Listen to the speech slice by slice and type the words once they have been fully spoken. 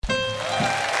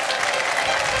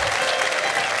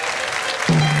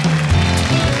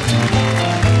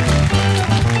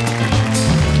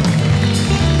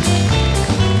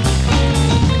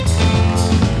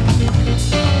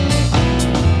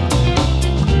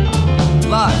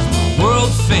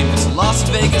Las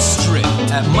Vegas Strip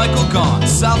at Michael Gaughan's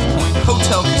South Point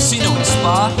Hotel, Casino and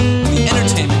Spa, the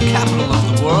entertainment capital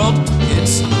of the world.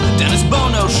 It's the Dennis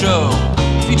Bono Show,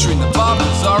 featuring the Bob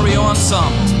Pizarro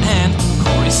Ensemble and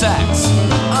Corrie Sachs.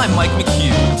 I'm Mike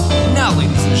McHugh. And now,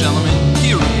 ladies and gentlemen,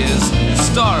 here he is, the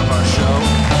star of our show.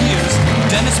 Here's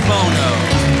Dennis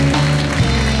Bono.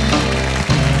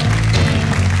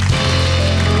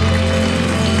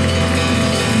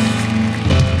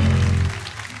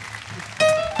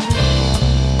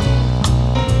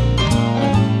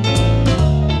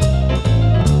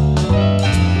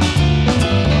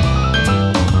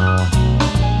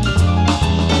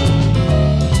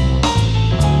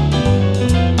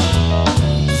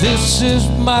 This is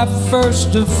my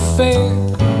first affair.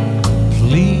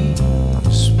 Please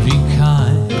be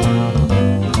kind.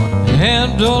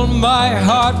 Handle my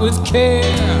heart with care.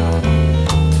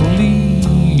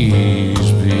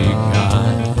 Please be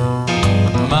kind.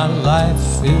 My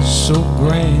life is so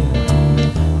grand.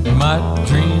 My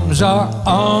dreams are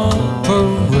on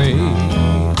parade.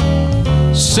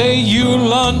 Say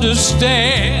you'll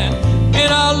understand,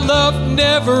 and our love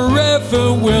never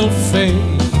ever will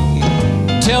fade.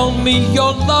 Tell me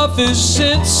your love is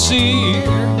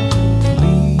sincere.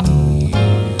 Please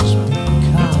be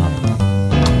kind.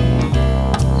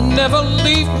 Never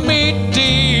leave me,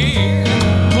 dear.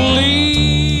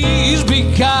 Please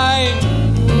be kind.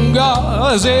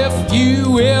 'Cause if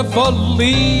you ever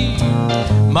leave,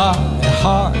 my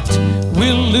heart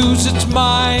will lose its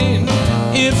mind.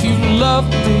 If you love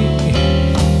me,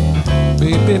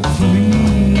 baby,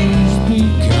 please be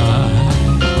kind.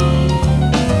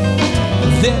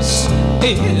 This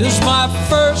is my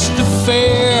first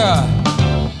affair.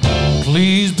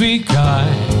 Please be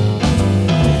kind.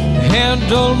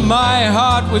 Handle my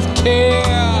heart with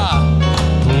care.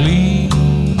 Please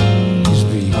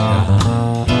be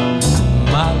kind.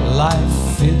 My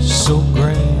life is so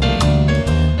grand.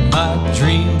 My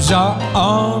dreams are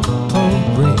on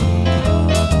parade.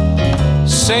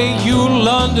 Say you'll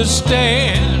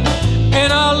understand,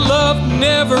 and our love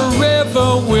never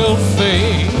ever will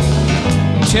fade.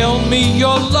 Tell me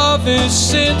your love is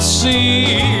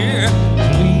sincere.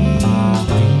 Please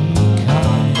be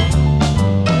kind.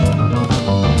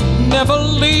 Never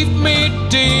leave me,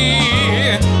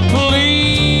 dear.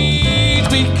 Please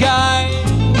be kind.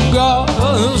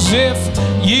 'Cause if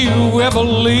you ever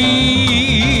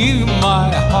leave,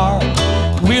 my heart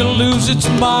will lose its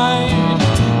mind.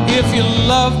 If you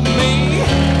love me,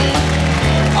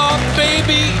 oh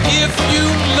baby, if you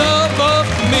love of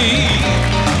me,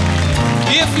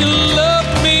 if you love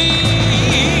me,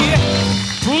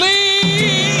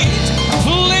 please,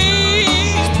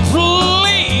 please,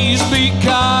 please be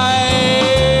kind.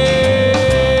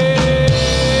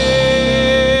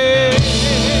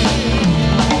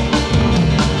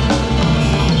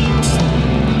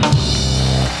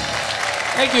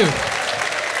 Thank you.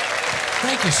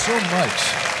 Thank you so much.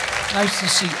 Nice to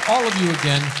see all of you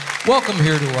again. Welcome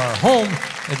here to our home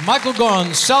at Michael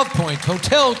Gaughan's South Point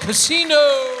Hotel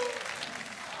Casino,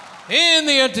 in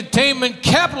the entertainment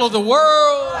capital of the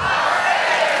world.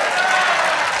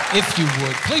 If you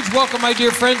would, please welcome my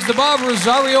dear friends, the Bob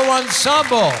Rosario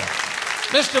Ensemble.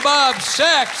 Mr. Bob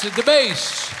Sachs at the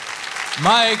bass,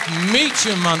 Mike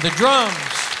Meacham on the drums,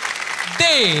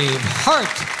 Dave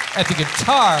Hart at the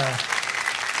guitar,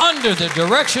 under the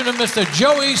direction of Mr.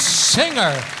 Joey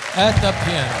Singer at the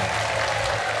piano.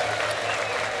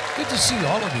 Good to see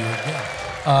all of you again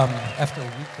after a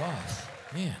week off.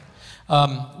 Man.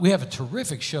 We have a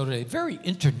terrific show today, very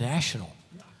international.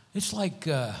 It's like,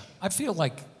 I feel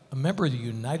like a member of the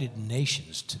United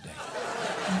Nations today.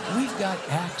 We've got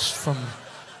acts from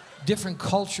different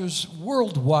cultures,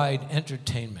 worldwide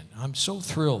entertainment. I'm so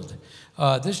thrilled.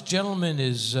 This gentleman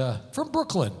is from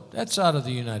Brooklyn. That's out of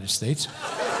the United States.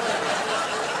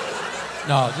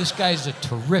 No, this guy's a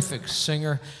terrific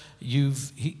singer.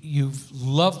 You've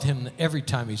loved him every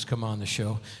time he's come on the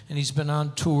show, and he's been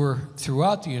on tour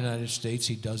throughout the United States.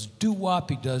 He does doo-wop,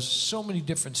 he does so many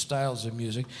different styles of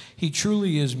music. He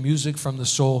truly is music from the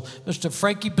soul. Mr.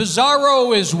 Frankie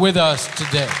Pizarro is with us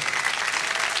today.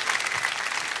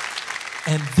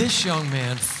 And this young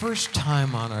man, first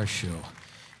time on our show,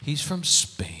 he's from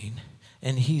Spain,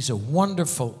 and he's a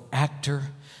wonderful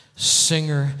actor,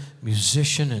 singer,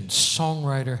 musician, and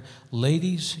songwriter.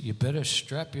 Ladies, you better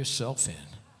strap yourself in.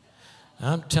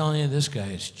 I'm telling you, this guy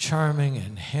is charming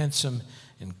and handsome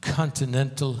and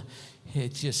continental.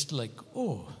 It's just like,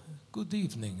 oh, good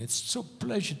evening. It's so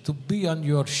pleasure to be on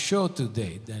your show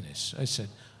today, Dennis. I said,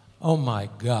 oh my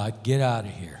God, get out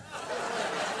of here.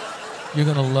 You're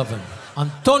going to love him.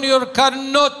 Antonio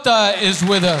Carnota is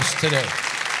with us today.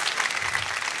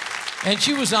 And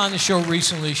she was on the show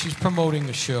recently. She's promoting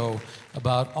a show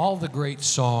about all the great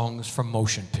songs from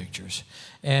motion pictures.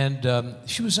 And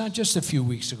she was on just a few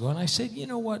weeks ago, and I said, you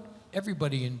know what,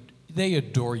 everybody, they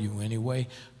adore you anyway.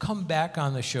 Come back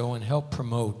on the show and help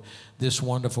promote this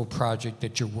wonderful project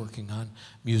that you're working on,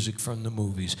 music from the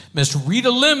movies. Miss Rita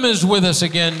Lim is with us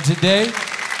again today.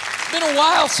 It's been a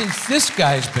while since this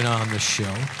guy's been on the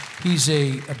show. He's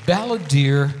a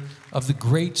balladeer of the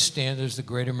great standards, the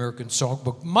Great American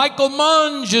Songbook. Michael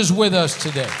Monge is with us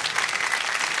today.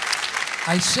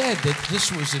 I said that this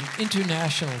was an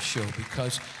international show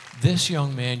because this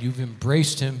young man, you've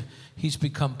embraced him. He's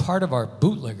become part of our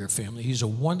bootlegger family. He's a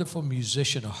wonderful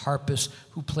musician, a harpist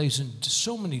who plays in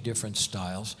so many different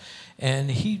styles. And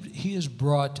he has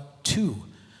brought two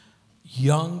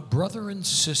young brother and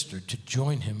sister to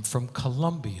join him from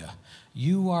Colombia.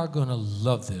 You are going to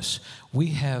love this. We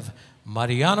have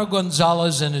Mariano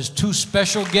Gonzalez and his two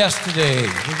special guests today.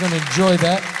 We're going to enjoy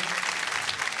that.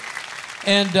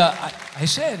 And I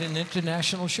said, an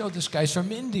international show. This guy's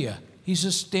from India. He's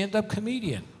a stand-up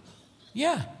comedian.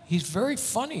 Yeah, he's very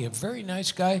funny, a very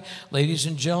nice guy. Ladies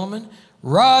and gentlemen,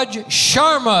 Raj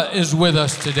Sharma is with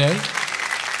us today.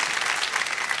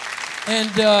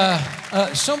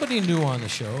 And somebody new on the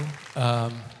show.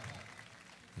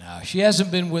 No, she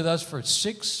hasn't been with us for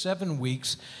 6-7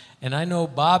 weeks. And I know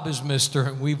Bob has missed her,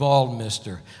 and we've all missed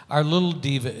her. Our little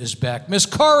diva is back. Miss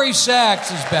Corrie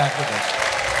Sachs is back with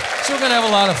us. So we're going to have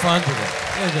a lot of fun today.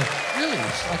 Really,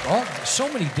 it's like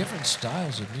so many different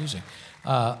styles of music.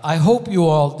 I hope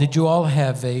did you all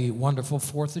have a wonderful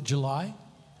 4th of July?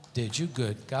 Did you?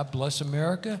 Good. God bless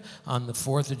America on the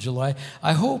 4th of July.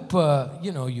 I hope,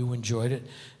 you enjoyed it.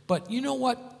 But you know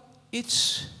what?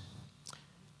 It's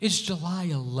July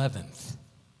 11th.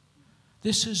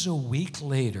 This is a week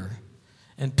later,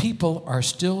 and people are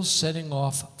still setting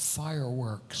off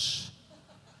fireworks.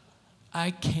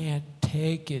 I can't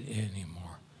take it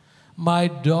anymore. My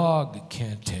dog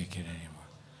can't take it anymore.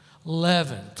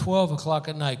 11, 12 o'clock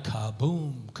at night,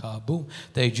 kaboom, kaboom.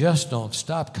 They just don't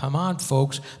stop. Come on,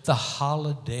 folks. The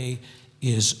holiday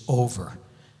is over.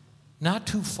 Not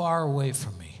too far away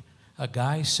from me, a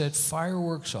guy set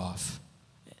fireworks off.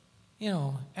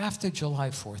 After July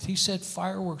 4th, he set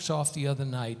fireworks off the other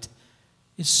night.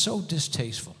 It's so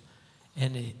distasteful.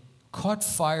 And it caught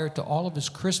fire to all of his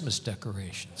Christmas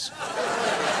decorations.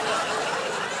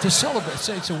 To celebrate,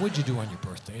 so what'd you do on your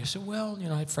birthday? I said, well,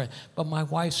 I had friends. But my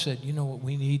wife said, you know what,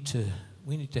 we need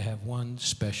to have one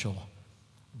special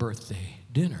birthday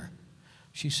dinner.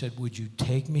 She said, would you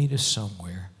take me to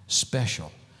somewhere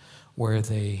special where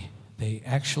they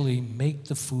actually make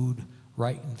the food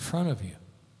right in front of you?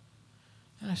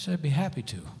 And I said, I'd be happy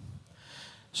to.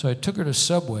 So I took her to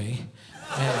Subway,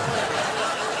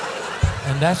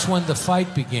 and that's when the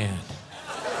fight began.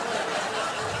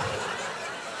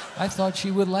 I thought she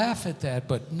would laugh at that,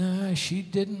 but no, she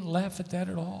didn't laugh at that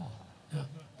at all.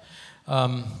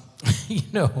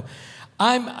 No.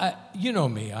 You know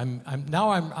me.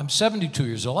 I'm 72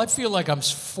 years old. I feel like I'm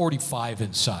 45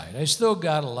 inside. I still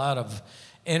got a lot of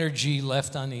energy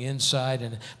left on the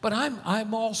inside, but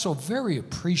I'm also very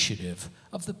appreciative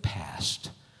of the past.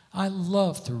 I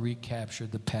love to recapture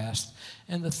the past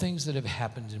and the things that have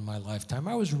happened in my lifetime.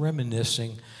 I was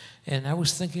reminiscing, and I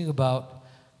was thinking about,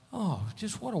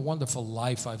 just what a wonderful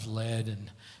life I've led,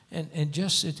 and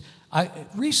just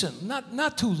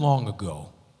not too long ago,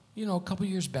 a couple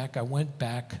years back, I went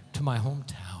back to my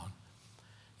hometown,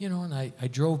 and I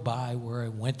drove by where I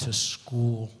went to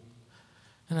school,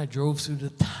 and I drove through the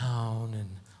town and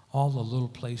all the little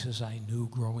places I knew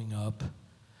growing up,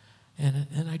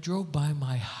 and I drove by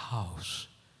my house,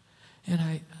 and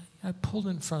I pulled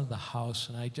in front of the house,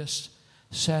 and I just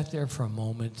sat there for a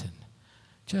moment and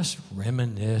just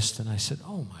reminisced, and I said,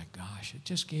 oh my gosh, it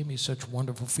just gave me such a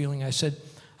wonderful feeling. I said,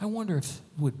 I wonder if it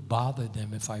would bother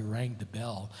them if I rang the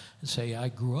bell and say, I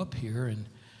grew up here, and,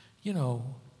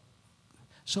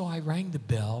 so I rang the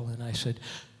bell, and I said,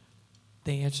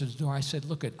 they answered the door. I said,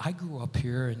 look, I grew up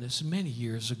here, and this is many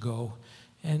years ago,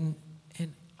 and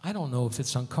I don't know if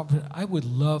it's uncomfortable. I would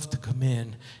love to come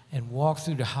in and walk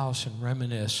through the house and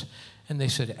reminisce. And they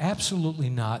said,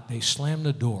 absolutely not. They slammed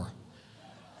the door.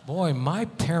 Boy, my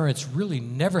parents really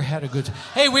never had a good time.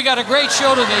 Hey, we got a great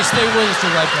show today. Stay with us.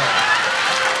 We'll be right back.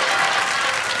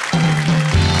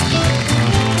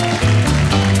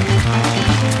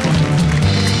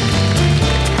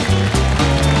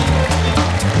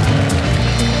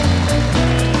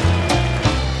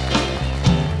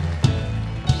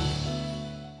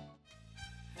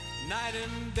 Night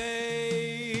and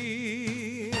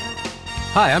day,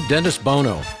 Hi, I'm Dennis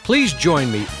Bono. Please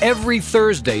join me every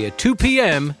Thursday at 2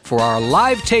 p.m. for our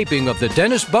live taping of The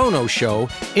Dennis Bono Show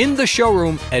in the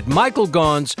showroom at Michael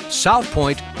Gaughan's South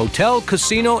Point Hotel,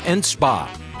 Casino, and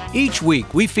Spa. Each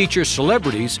week, we feature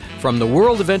celebrities from the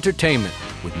world of entertainment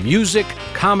with music,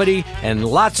 comedy, and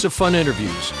lots of fun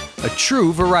interviews. A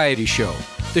true variety show.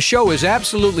 The show is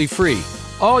absolutely free.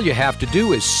 All you have to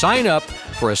do is sign up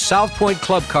for a South Point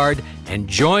Club card and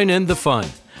join in the fun.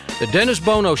 The Dennis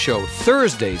Bono Show,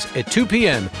 Thursdays at 2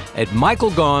 p.m. at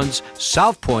Michael Gaughan's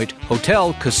South Point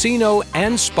Hotel, Casino,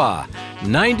 and Spa,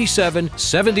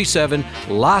 9777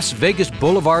 Las Vegas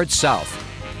Boulevard South.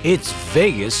 It's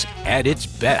Vegas at its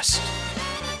best.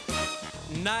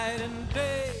 Night and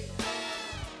day,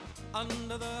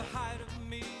 under the height of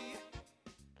me.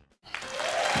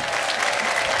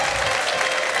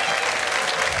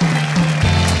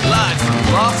 Live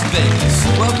from Las Vegas,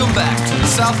 welcome back to the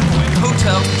South Point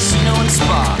Hotel, Casino, and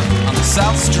Spa on the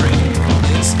South Street.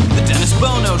 It's the Dennis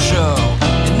Bono Show.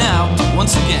 And now,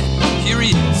 once again, here he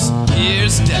is.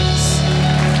 Here's Dennis.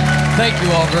 Thank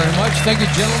you all very much. Thank you,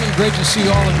 gentlemen. Great to see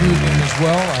all of you again as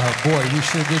well. Boy, we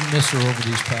sure didn't miss her over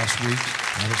these past weeks,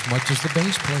 not as much as the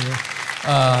bass player.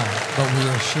 But we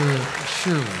are surely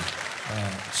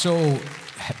so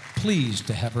pleased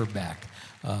to have her back.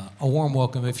 A warm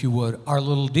welcome, if you would, our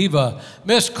little diva,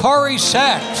 Miss Corrie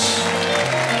Sachs.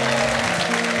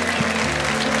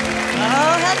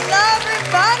 Oh, hello,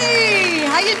 everybody.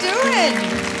 How you doing?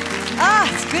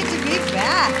 It's good to be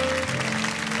back.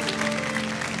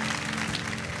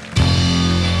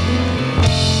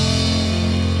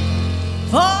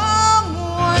 For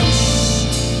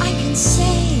once, I can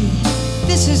say,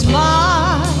 this is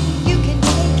mine. You can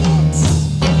take it.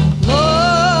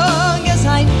 Long as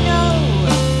I know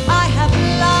I have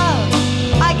love,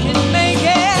 I can make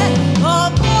it.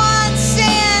 For once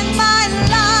in my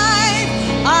life,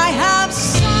 I have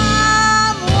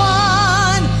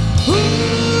someone who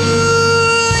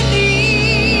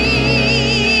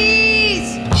needs.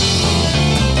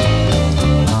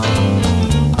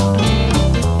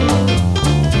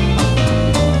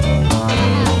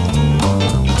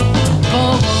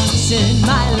 For once in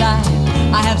my life,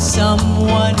 I have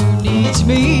someone who needs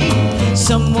me,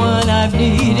 someone I've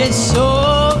needed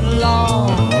so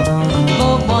long.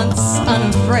 For once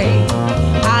unafraid,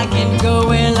 I can go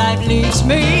where life leads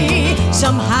me.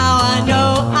 Somehow I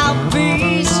know I'll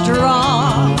be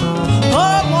strong.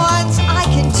 For once I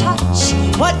can touch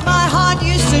what my heart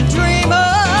used to dream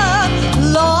of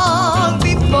long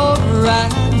before I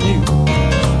knew.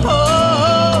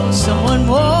 Oh, someone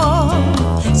warm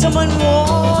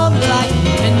like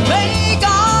you can make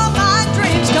all my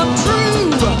dreams come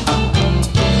true.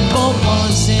 For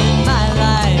once in my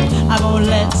life, I won't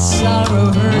let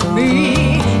sorrow hurt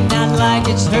me, not like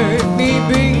it's hurt me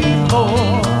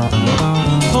before.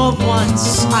 For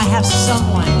once I have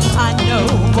someone I know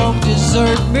won't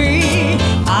desert me.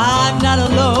 I'm not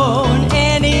alone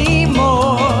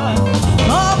anymore.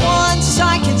 For once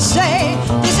I can say,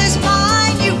 this is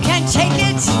mine, you can take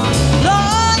it.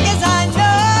 Long as I know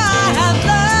I have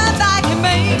love, I can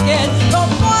make it. For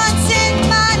once in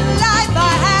my life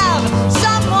I have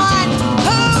someone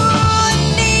who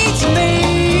needs me.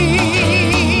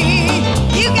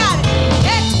 You got it.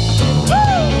 Hey.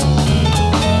 Woo.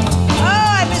 Oh, I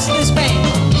miss this band.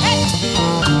 Hey.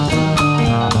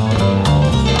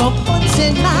 For once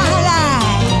in my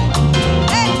life.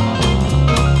 Hey.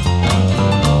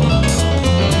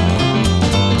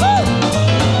 Woo.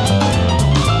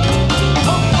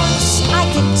 For once I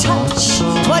can touch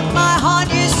what my heart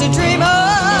used to dream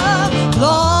of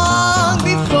long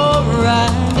before I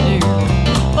knew.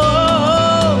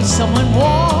 Oh, someone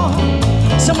warm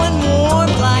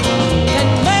like can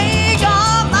make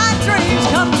all my dreams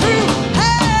come true.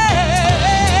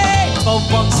 Hey, for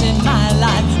once in my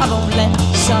life, I won't let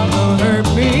sorrow hurt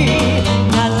me,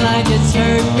 not like it's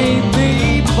hurt me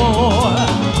before.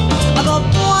 For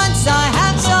once I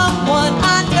have someone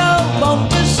I know won't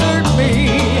desert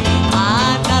me.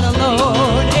 I'm not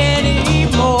alone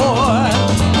anymore.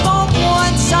 For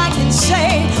once I can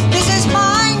say, this is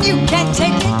mine, you can't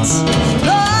take it.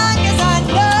 Long as I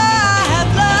know I have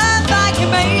love, I can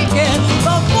make it.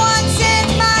 For once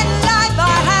in my life I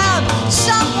have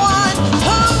someone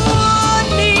who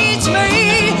needs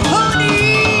me, who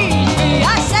needs me. I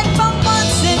said for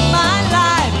once in my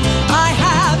life I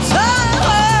have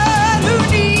someone who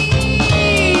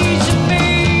needs me.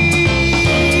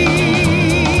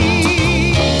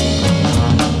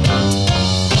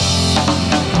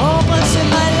 For once in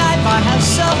my life I have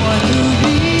someone who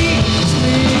needs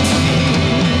me.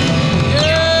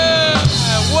 Yeah!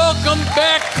 Welcome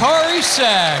back, Corrie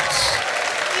Sachs.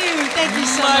 Thank you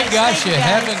so My much. gosh, Thank you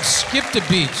guys. haven't skipped a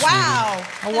beat, sweetie. Wow.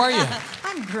 How are you?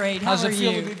 I'm great. How How's are it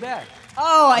feel you? to be back?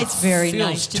 Oh, it's very Feels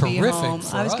nice to be terrific home.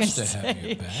 for I was us going to to have say,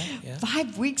 you back. Yeah.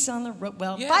 5 weeks on the road.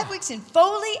 Well, Yeah. 5 weeks in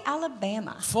Foley,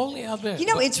 Alabama. Foley, I'll bet. You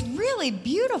know, it's really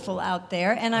beautiful out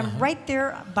there, and I'm right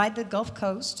there by the Gulf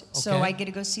Coast, so Okay. I get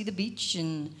to go see the beach,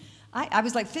 and I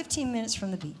was like 15 minutes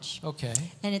from the beach. Okay.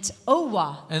 And it's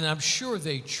Owa. And I'm sure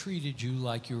they treated you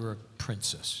like you were a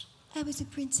princess. I was a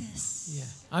princess. Yeah,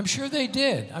 I'm sure they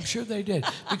did. I'm sure they did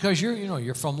because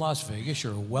you're from Las Vegas.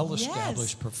 You're a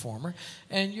well-established performer,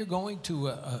 and you're going to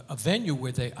a venue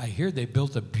where I hear they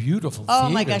built a beautiful theater. Oh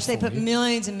my gosh, they for put you.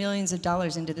 millions and millions of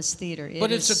dollars into this theater.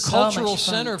 But it's is a so cultural much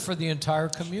fun. center for the entire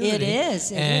community. It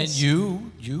is. And is.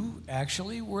 you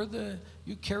actually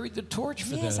you carried the torch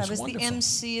for that. Yes, I It's was wonderful. the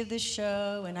MC of the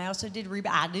show, and I also did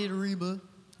Reba. I did Reba.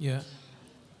 Yeah.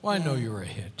 Well, I know you were a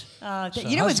hit. So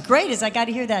You know what's great is I got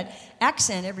to hear that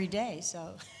accent every day,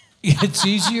 so It's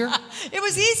easier. it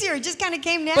was easier. It just kind of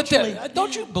came But naturally.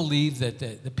 don't you believe that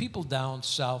the people down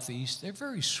southeast, they're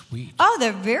very sweet. Oh,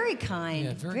 they're very kind.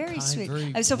 Yeah, very kind, sweet. very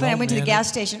It was so funny. I went to the well-mannered. gas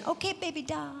station. Okay, baby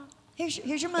doll. Here's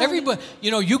your money. Everybody,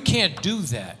 you can't do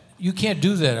that. You can't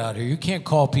do that out here. You can't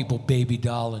call people baby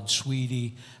doll and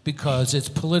sweetie because it's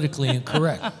politically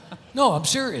incorrect. No, I'm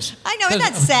serious. I know, isn't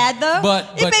that sad, though?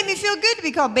 But it made me feel good to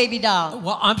be called baby doll.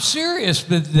 well, I'm serious,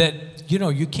 but that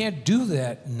you can't do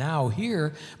that now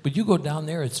here. But you go down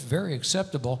there, it's very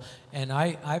acceptable. And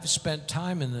I've spent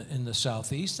time in the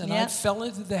southeast, and I Yep. fell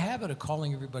into the habit of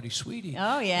calling everybody sweetie.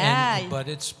 Oh, yeah. But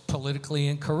it's politically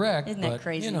incorrect. Isn't that but,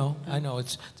 crazy? I know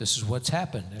this is what's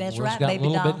happened. That's Everyone's right, got baby a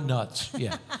little doll. bit nuts.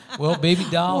 Yeah. Well, baby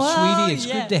doll, Well, sweetie, it's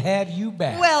yeah. good to have you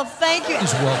back. Well, thank you.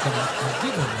 Please welcome,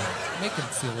 give him make him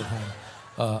feel at home.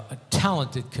 A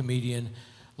talented comedian,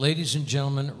 ladies and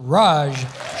gentlemen, Raj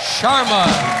Sharma.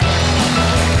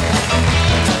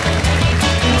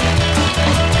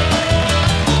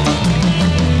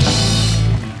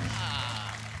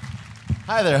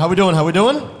 Hi there, how we doing?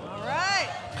 All right.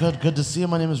 Good to see you.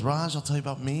 My name is Raj. I'll tell you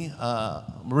about me.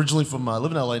 I'm originally from, I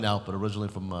live in LA now, but originally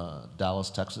from Dallas,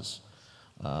 Texas.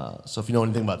 So if you know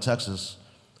anything about Texas,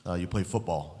 you play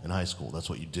football in high school. That's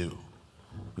what you do.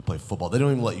 You play football. They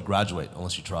don't even let you graduate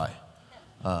unless you try.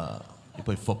 You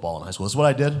play football in high school. That's what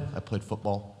I did. I played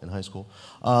football in high school.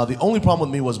 The only problem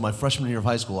with me was my freshman year of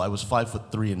high school, I was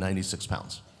 5'3" and 96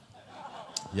 pounds.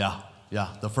 Yeah.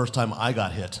 The first time I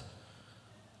got hit,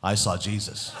 I saw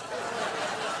Jesus.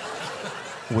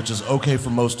 Which is okay for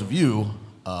most of you,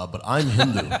 but I'm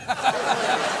Hindu.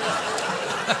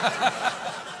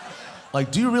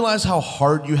 Like, do you realize how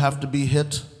hard you have to be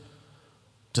hit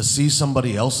to see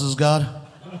somebody else's God?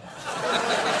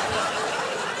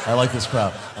 I like this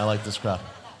crowd.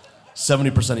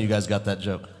 70% of you guys got that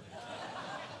joke.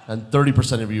 And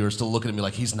 30% of you are still looking at me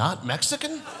like, he's not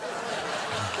Mexican?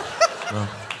 No.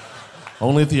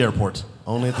 Only at the airport.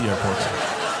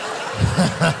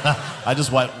 I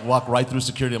just walk right through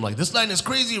security. I'm like, this line is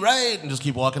crazy, right? And just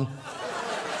keep walking.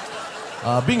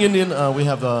 Being Indian, we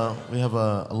have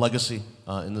a legacy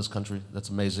in this country that's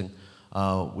amazing.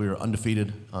 We're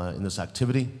undefeated in this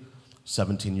activity,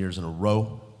 17 years in a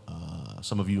row.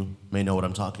 Some of you may know what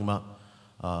I'm talking about.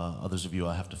 Others of you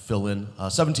I have to fill in.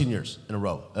 17 years in a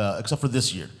row, except for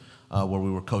this year, where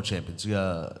we were co-champions.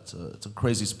 Yeah, it's a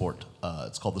crazy sport.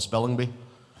 It's called the spelling bee.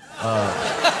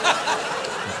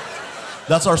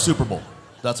 That's our Super Bowl.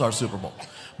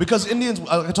 Because Indians,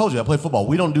 like I told you, I play football.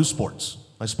 We don't do sports.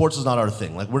 Like, sports is not our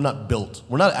thing. Like, we're not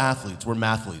athletes, we're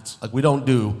mathletes. Like, we don't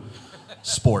do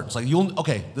sports. Like,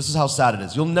 this is how sad it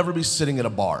is. You'll never be sitting at a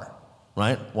bar,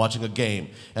 right, watching a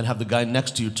game, and have the guy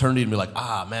next to you turn to you and be like,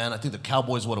 man, I think the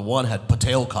Cowboys would have won had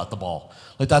Patel caught the ball.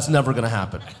 Like, that's never gonna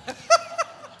happen.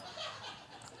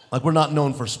 Like, we're not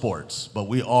known for sports, but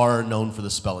we are known for the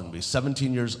spelling bee.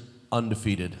 17 years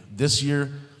undefeated. This year,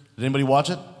 did anybody watch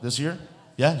it this year?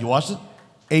 Yeah, you watched it?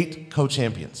 8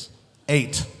 co-champions.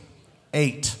 8.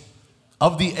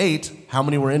 Of the 8, how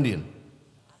many were Indian?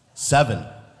 7.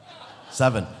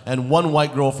 And 1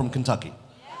 white girl from Kentucky.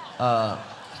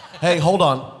 Hey, hold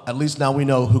on. At least now we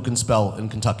know who can spell in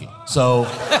Kentucky. So...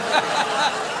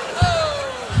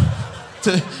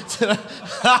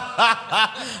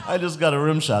 I just got a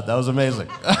rim shot. That was amazing.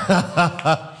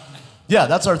 Yeah,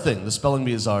 that's our thing. The spelling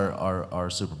bee is our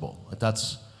Super Bowl. Like,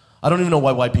 I don't even know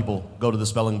why white people go to the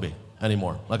spelling bee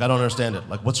anymore. Like, I don't understand it.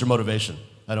 Like, what's your motivation?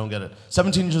 I don't get it.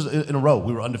 17 years in a row,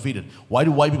 we were undefeated. Why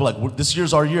do white people this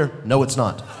year's our year? No, it's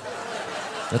not.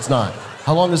 It's not.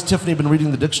 How long has Tiffany been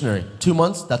reading the dictionary? 2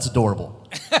 months? That's adorable.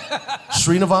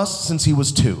 Srinivas, since he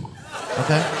was 2.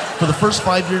 Okay? For the first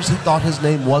 5 years, he thought his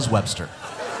name was Webster.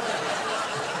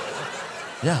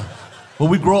 Yeah. Well,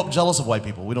 we grow up jealous of white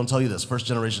people. We don't tell you this. First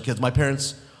generation kids. My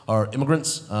parents are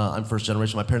immigrants. I'm first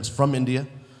generation. My parents from India.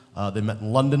 They met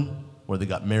in London, where they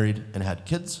got married and had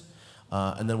kids.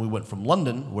 And then we went from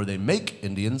London, where they make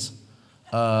Indians,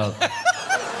 to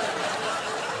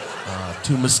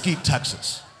Mesquite,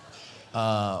 Texas,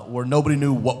 where nobody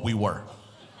knew what we were.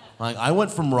 Like, I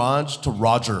went from Raj to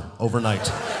Roger overnight.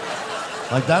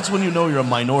 Like, that's when you know you're a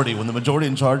minority, when the majority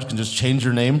in charge can just change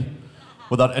your name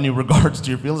without any regards to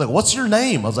your feelings. Like, what's your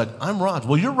name? I was like, I'm Raj.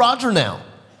 Well, you're Roger now.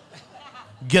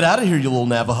 Get out of here, you little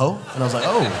Navajo. And I was like,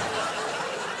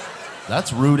 oh,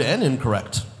 that's rude and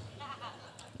incorrect.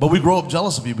 But we grow up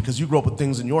jealous of you because you grow up with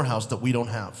things in your house that we don't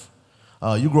have.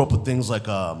 You grow up with things like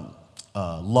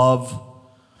love,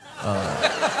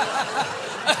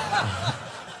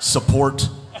 support,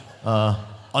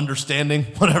 understanding,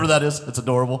 whatever that is. It's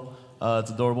adorable.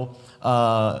 It's adorable.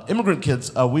 Immigrant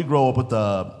kids, we grow up with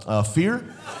fear,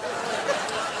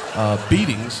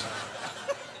 beatings,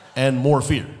 and more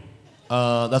fear.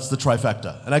 That's the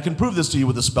trifecta. And I can prove this to you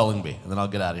with a spelling bee, and then I'll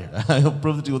get out of here. I'll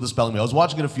prove it to you with a spelling bee. I was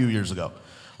watching it a few years ago,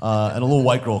 and a little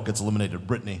white girl gets eliminated.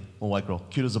 Brittany, little white girl,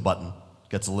 cute as a button,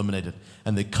 gets eliminated.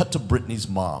 And they cut to Brittany's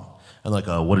mom. And like,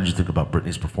 what did you think about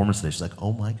Brittany's performance today? She's like,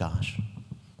 oh my gosh.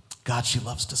 God, she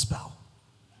loves to spell.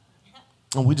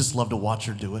 And we just love to watch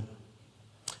her do it.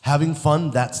 Having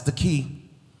fun, that's the key.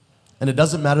 And it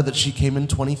doesn't matter that she came in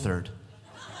 23rd.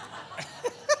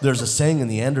 There's a saying in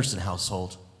the Anderson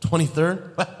household,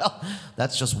 23rd? Well,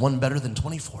 that's just one better than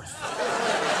 24th.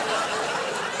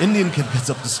 Indian kid gets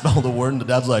up to spell the word, and the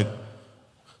dad's like,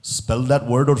 spell that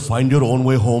word or find your own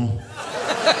way home.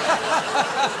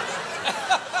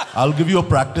 I'll give you a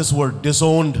practice word,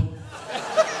 disowned.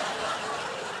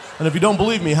 And if you don't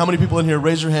believe me, how many people in here,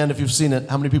 raise your hand if you've seen it.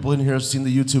 How many people in here have seen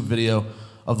the YouTube video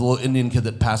of the little Indian kid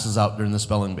that passes out during the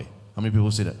spelling bee? How many people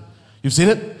have seen it? You've seen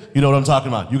it? You know what I'm talking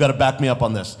about. You got to back me up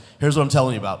on this. Here's what I'm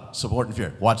telling you about support and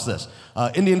fear. Watch this.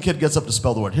 Indian kid gets up to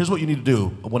spell the word. Here's what you need to do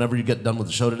whenever you get done with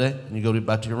the show today and you go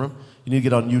back to your room. You need to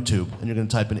get on YouTube and you're going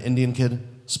to type in Indian kid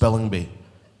spelling bee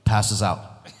passes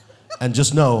out. And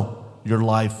just know your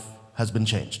life has been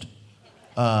changed.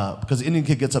 Because Indian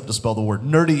kid gets up to spell the word.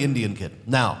 Nerdy Indian kid.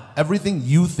 Now, everything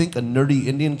you think a nerdy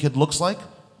Indian kid looks like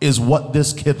is what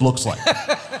this kid looks like.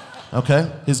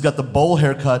 Okay? He's got the bowl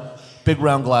haircut, big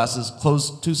round glasses,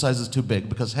 clothes 2 sizes too big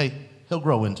because, hey, he'll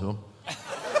grow into them.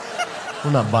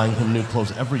 We're not buying him new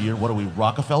clothes every year. What are we,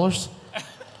 Rockefellers?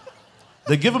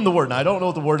 They give him the word. Now, I don't know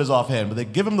what the word is offhand, but they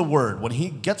give him the word. When he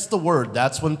gets the word,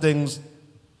 that's when things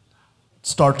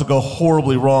start to go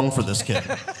horribly wrong for this kid.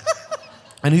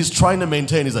 And he's trying to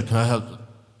maintain. He's like, can I have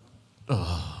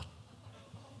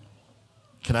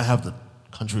the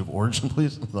country of origin,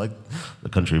 please? Like, the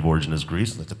country of origin is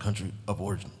Greece. Like, the country of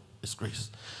origin is Greece.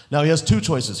 Now, he has 2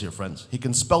 choices here, friends. He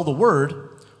can spell the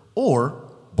word or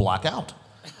black out.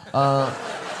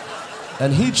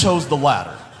 And he chose the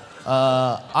latter.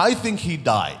 I think he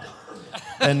died.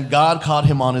 And God caught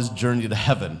him on his journey to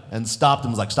heaven and stopped him.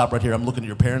 He was like, stop right here. I'm looking at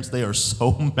your parents. They are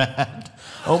so mad.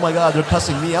 Oh my God, they're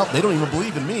cussing me out. They don't even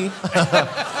believe in me.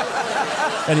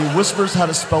 And he whispers how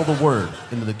to spell the word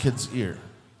into the kid's ear,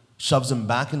 shoves him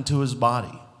back into his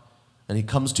body, and he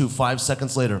comes to 5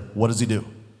 seconds later. What does he do?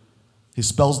 He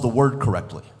spells the word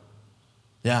correctly.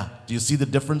 Yeah, do you see the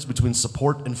difference between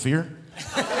support and fear?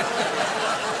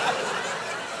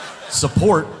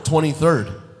 Support,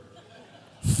 23rd.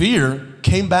 Fear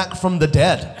came back from the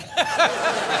dead.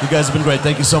 You guys have been great.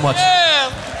 Thank you so much.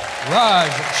 Raj,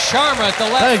 Sharma at the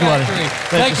Laugh Factory.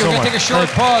 Thank you. We're going to take a short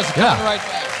pause. Coming right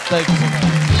back. Thank you so much.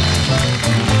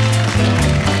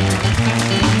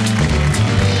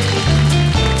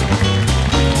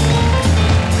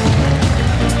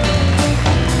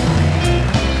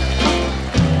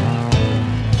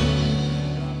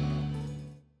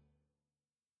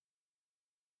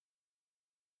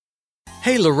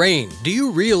 Hey Lorraine, do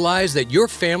you realize that your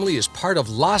family is part of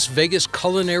Las Vegas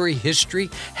culinary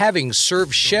history, having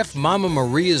served Chef Mama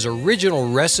Maria's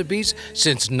original recipes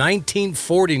since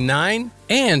 1949?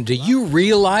 And do you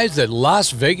realize that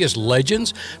Las Vegas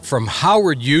legends, from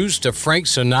Howard Hughes to Frank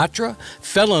Sinatra,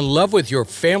 fell in love with your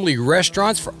family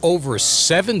restaurants for over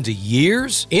 70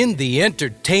 years? In the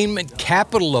entertainment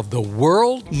capital of the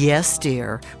world? Yes,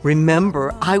 dear.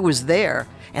 Remember, I was there.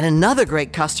 And another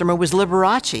great customer was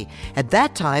Liberace. At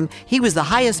that time, he was the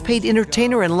highest paid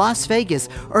entertainer in Las Vegas,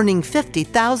 earning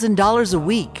 $50,000 a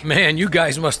week. Man, you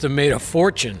guys must have made a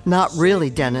fortune. Not really,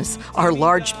 Dennis. Our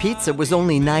large pizza was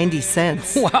only 90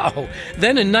 cents. Wow.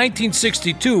 Then in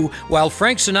 1962, while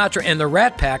Frank Sinatra and the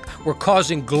Rat Pack were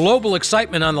causing global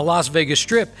excitement on the Las Vegas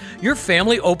Strip, your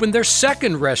family opened their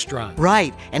second restaurant.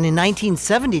 Right. And in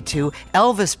 1972,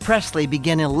 Elvis Presley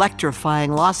began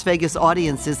electrifying Las Vegas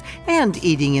audiences and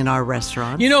eating in our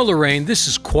restaurants. You know, Lorraine, this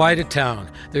is quite a town.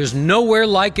 There's nowhere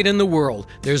like it in the world.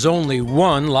 There's only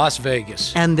one Las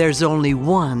Vegas. And there's only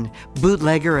one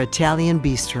Bootlegger Italian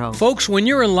Bistro. Folks, when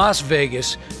you're in Las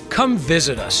Vegas, come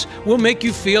visit us. We'll make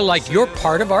you feel like you're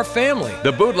part of our family.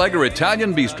 The Bootlegger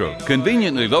Italian Bistro,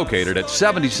 conveniently located at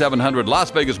 7700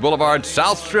 Las Vegas Boulevard,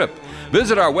 South Strip.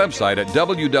 Visit our website at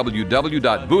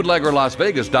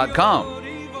www.bootleggerlasvegas.com.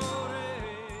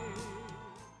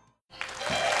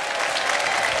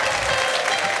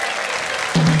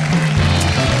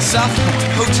 South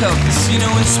Point Hotel,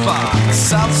 Casino, and Spa,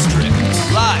 South Strip,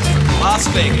 live from Las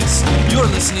Vegas.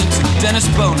 You're listening to Dennis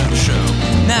Bono Show.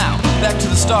 Now, back to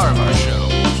the star of our show.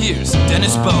 Here's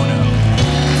Dennis Bono.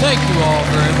 Thank you all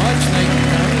very much. Thank you,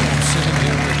 Connie. I'm sitting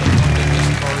here with the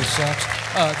wonderful Corrie Sachs.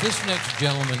 This next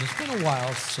gentleman, it's been a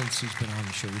while since he's been on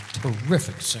the show. He's a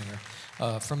terrific singer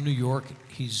from New York.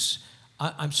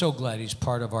 I'm so glad he's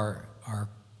part of our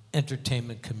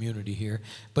entertainment community here,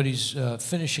 but he's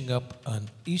finishing up an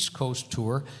East Coast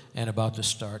tour and about to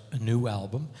start a new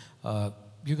album.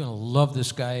 You're going to love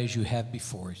this guy as you have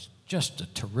before. He's just a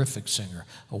terrific singer.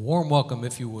 A warm welcome,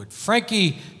 if you would,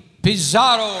 Frankie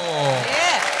Pizarro.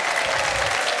 Yeah.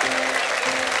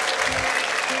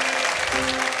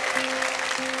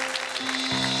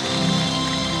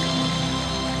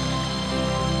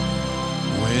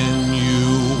 When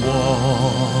you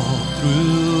walk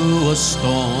through a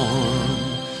storm,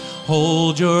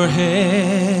 hold your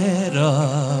head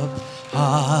up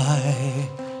high,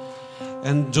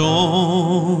 and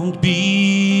don't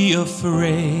be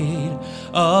afraid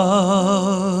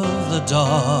of the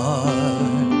dark.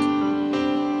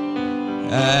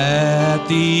 At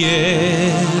the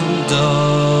end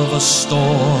of a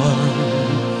storm,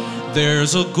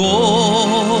 there's a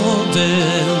golden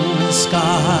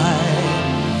sky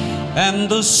and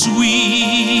the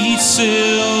sweet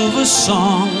silver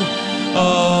song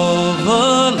of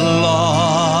a lark.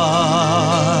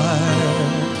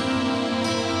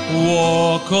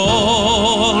 Walk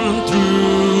on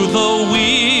through the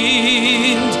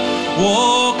wind,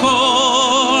 walk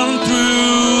on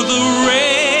through the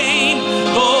rain,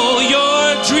 though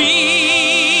your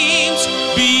dreams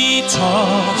be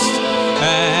tossed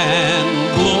and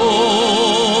blown.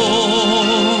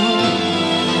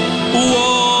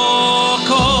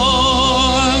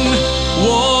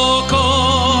 Walk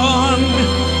on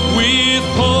with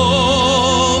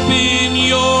hope in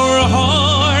your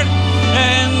heart,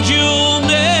 and you'll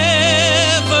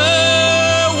never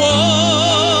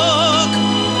walk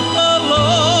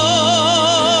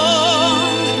alone.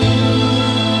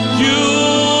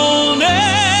 You'll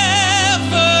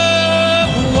never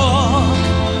walk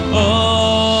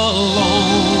alone.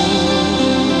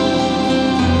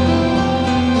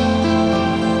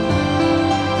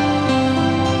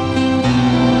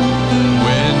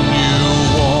 When you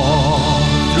walk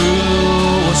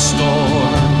through a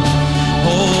storm,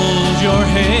 hold your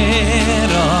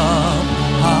head up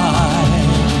high,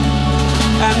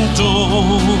 and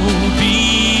don't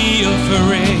be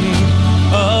afraid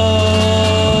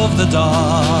of the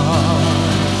dark.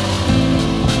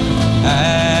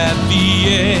 At the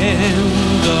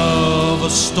end of a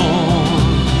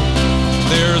storm,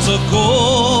 there's a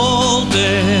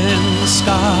golden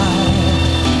sky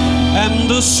and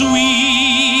the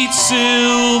sweet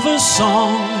silver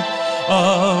song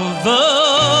of the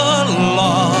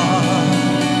lark.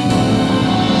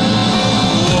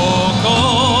 Walk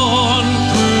on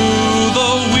through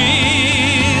the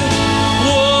wind,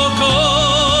 walk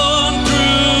on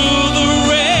through the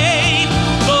rain,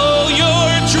 though your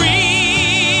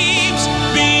dreams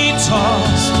be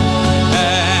tossed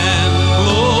and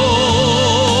blown.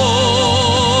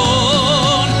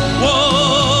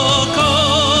 Walk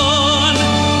on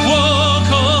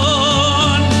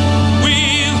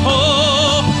with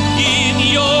hope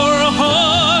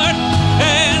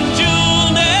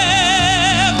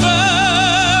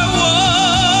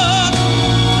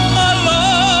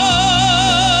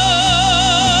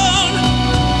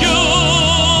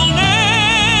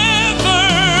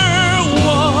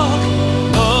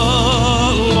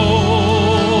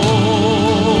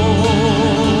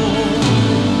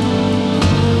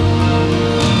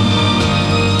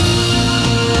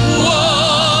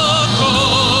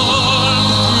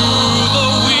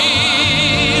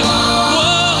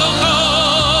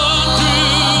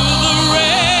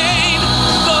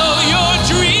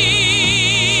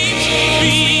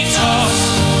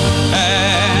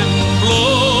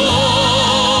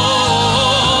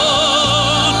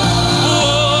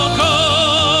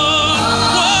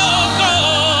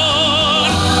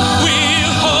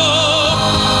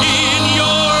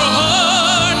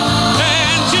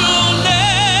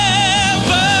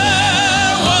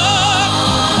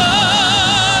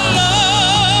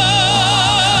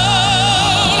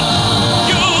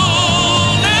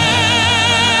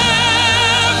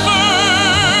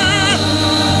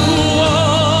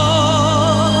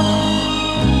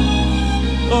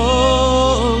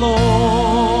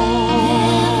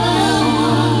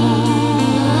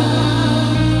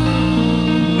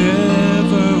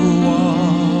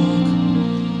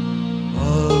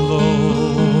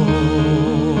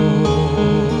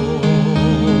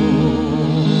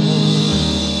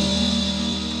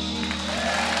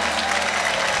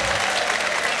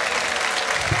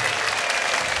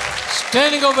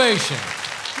Standing ovation.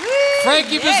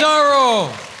 Frankie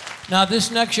Pizarro. Now, this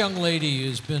next young lady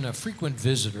has been a frequent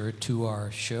visitor to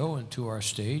our show and to our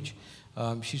stage.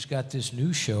 She's got this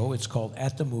new show. It's called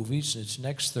At the Movies. It's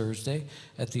next Thursday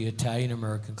at the Italian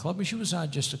American Club. And she was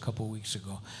on just a couple weeks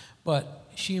ago.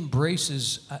 But she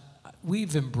embraces,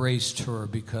 we've embraced her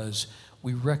because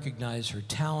we recognize her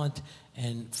talent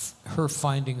and her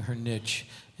finding her niche.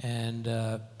 And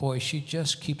boy, she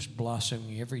just keeps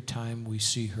blossoming every time we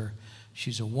see her.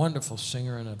 She's a wonderful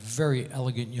singer and a very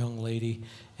elegant young lady.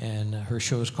 And her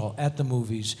show is called At the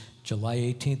Movies, July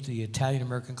 18th, the Italian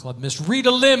American Club. Miss Rita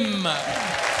Lim. Hi,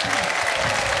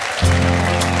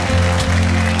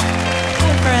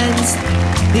 friends.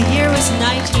 The year was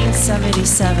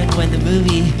 1977 when the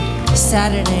movie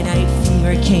Saturday Night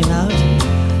Fever came out.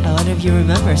 I wonder if you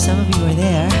remember. Some of you were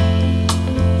there.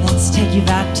 Let's take you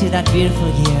back to that beautiful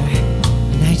year,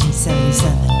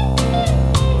 1977.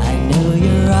 I know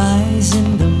your eyes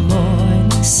in the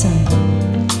morning sun.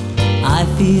 I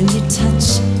feel you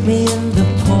touch me in the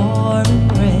pouring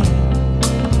rain.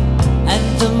 At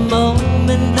the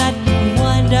moment that you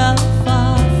wander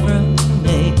far from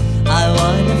me, I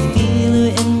wanna feel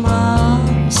you in my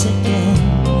arms again.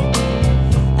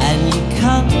 And you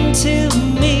come to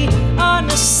me on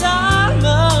a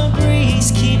summer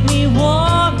breeze, keep me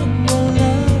warm in your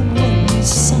love when you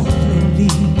softly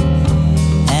leave.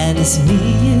 And it's me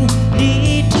you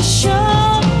need to show.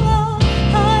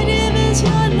 How deep is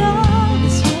your love?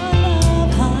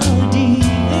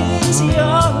 Your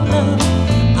love,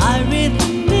 I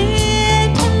really need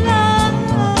to love,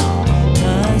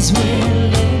 'cause we're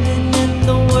living in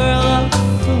the world of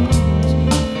fools,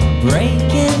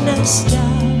 breaking us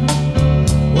down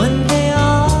when they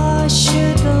all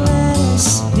should let us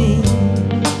be.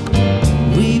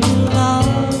 We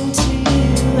belong to you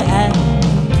and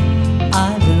I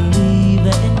believe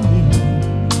in you.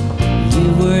 You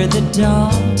were the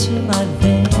dawn to my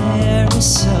very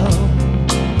soul.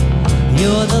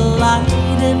 You're the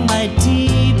light in my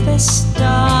deepest,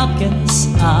 darkest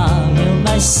hour. You're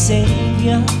my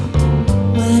savior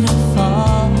when I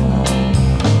fall.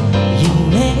 You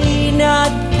may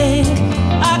not think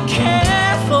I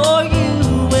care for you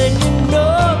when you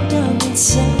know down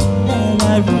inside that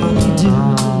I really do.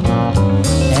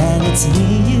 And it's me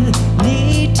you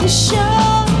need to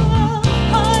show.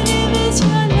 How deep is your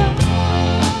love?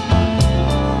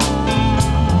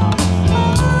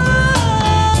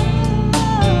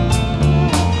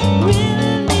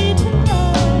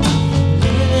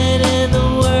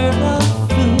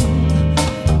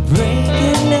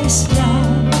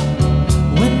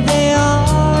 When they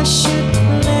all should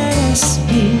let us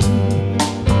be.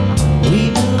 We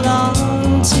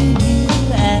belong to you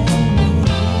and me.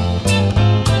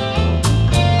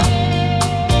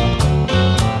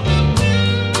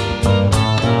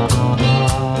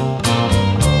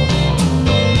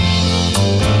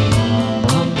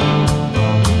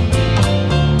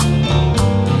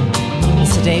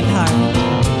 Mr. Dave Hart,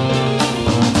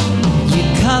 you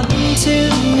come to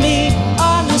me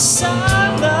on the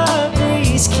summer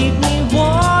breeze, keep me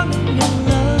warm in your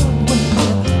love when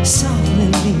you softly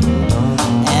leave.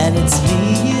 And it's me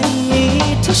you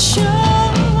need to show.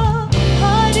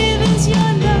 How deep is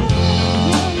your love?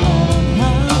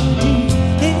 How deep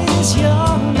is your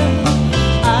love?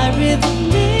 I really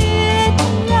need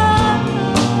love.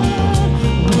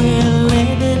 We're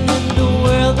living in the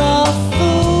world of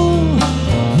fools,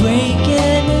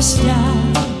 breaking us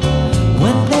down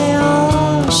when they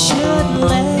all should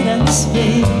let us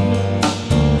be.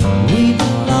 We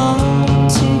belong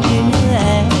to you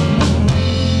and me.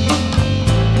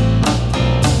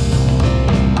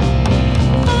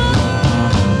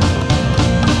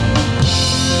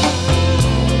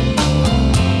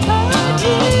 How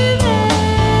deep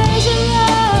is your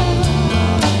love?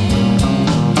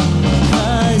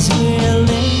 'Cause we're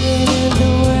living in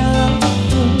the world of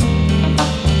fools,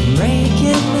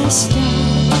 breaking us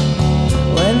down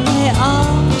when they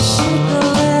all should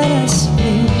let us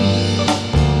be.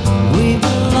 We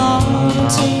belong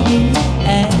to you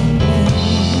and me.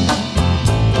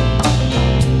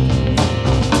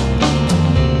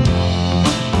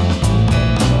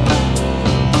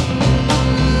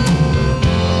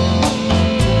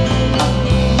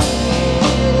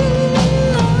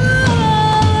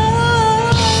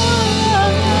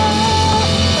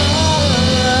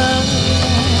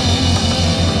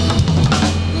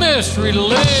 Miss Rita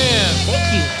Lim.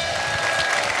 Thank you.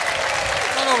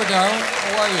 Come on over, darling.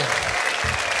 How are you?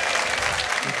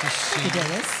 Good to see you.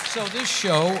 Dennis. So this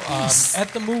show, Yes.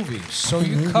 At the Movies. So At the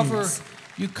you cover Movies.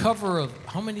 You cover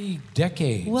how many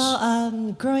decades?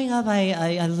 Well, growing up,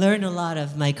 I learned a lot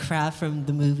of my craft from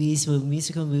the movies,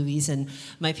 musical movies, and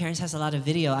my parents has a lot of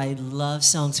video. I love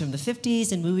songs from the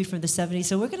 50s and movie from the 70s,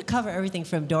 so we're going to cover everything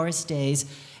from Doris days,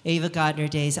 Ava Gardner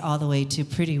days, all the way to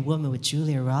Pretty Woman with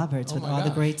Julia Roberts, with all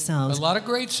the great songs. A lot of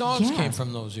great songs came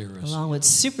from those eras. Along with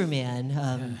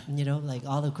Superman, you know, like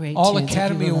all the great all tunes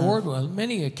Academy Award,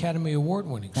 many Academy Award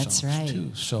winning songs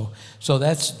too. So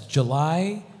that's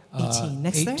July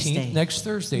 18th, next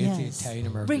Thursday at the Italian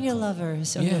American. Bring your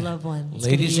lovers or your loved one.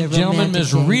 Ladies and gentlemen,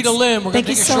 Ms. Rita Lim. We're going to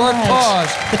take a short pause.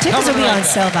 The tickets will be on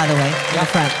sale, by the way, in the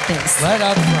front. Thanks. Right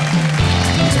out front.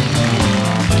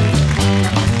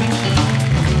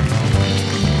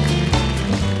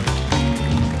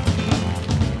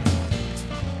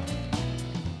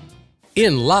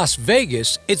 In Las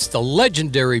Vegas, it's the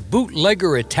legendary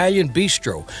Bootlegger Italian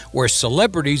Bistro, where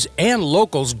celebrities and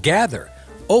locals gather.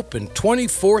 Open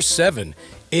 24/7.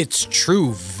 It's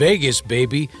true Vegas,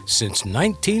 baby, since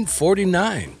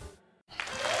 1949.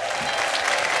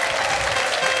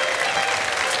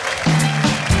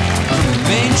 From the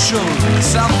main showroom at the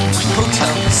South Point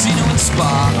Hotel, Casino and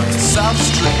Spa on the South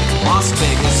Strip, Las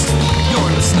Vegas,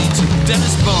 you're listening to The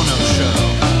Dennis Bono Show.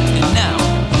 And now,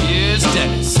 here's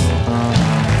Dennis.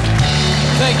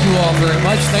 Thank you all very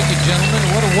much. Thank you, gentlemen.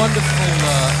 What a wonderful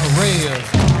array of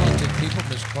talented people.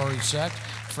 Ms. Corrie Sachs,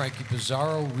 Frankie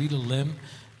Pizarro, Rita Lim,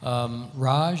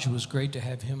 Raj. It was great to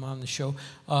have him on the show.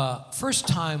 First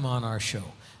time on our show.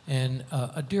 And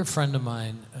a dear friend of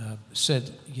mine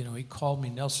said, you know, he called me,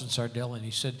 Nelson Sardell, and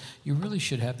he said, you really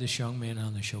should have this young man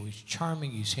on the show. He's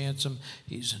charming, he's handsome,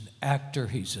 he's an actor,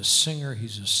 he's a singer,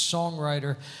 he's a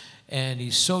songwriter, and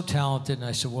he's so talented. And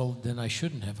I said, well, then I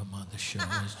shouldn't have him on the show.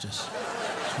 He's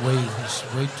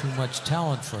way too much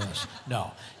talent for us.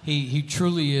 No, he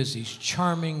truly is. He's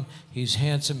charming, he's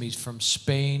handsome, he's from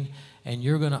Spain, and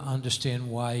you're going to understand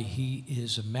why he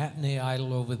is a matinee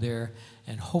idol over there,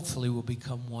 and hopefully will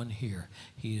become one here.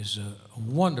 He is a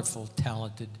wonderful,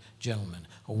 talented gentleman.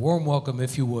 A warm welcome,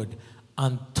 if you would,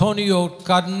 Antonio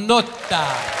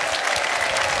Carnota.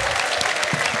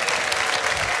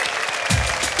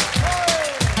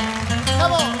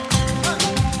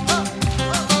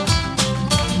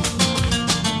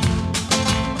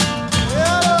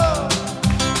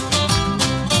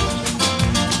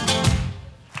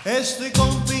 Estoy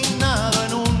confinado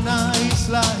en una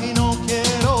isla y no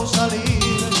quiero salir.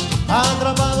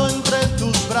 Atrapado entre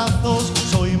tus brazos,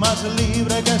 soy más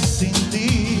libre que sin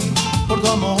ti. Por tu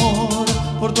amor,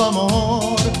 por tu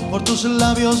amor, por tus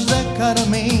labios de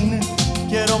carmín.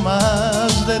 Quiero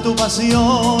más de tu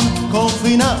pasión,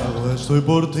 confinado estoy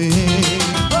por ti.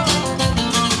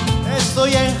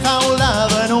 Estoy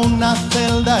enjaulado en una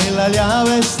celda y la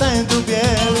llave está en tu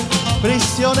piel.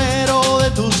 Prisionero de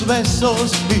tus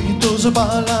besos y tus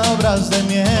palabras de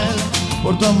miel.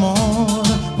 Por tu amor,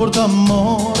 por tu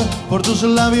amor, por tus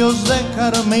labios de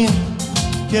carmín.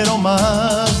 Quiero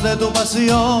más de tu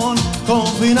pasión,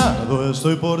 confinado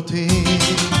estoy por ti.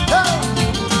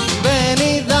 Ven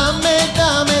y dame,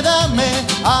 dame, dame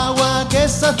agua que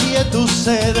sacie tu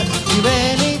sed. Y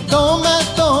ven y toma,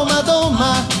 toma,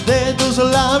 toma, de tus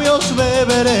labios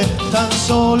beberé. Tan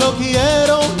solo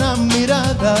quiero una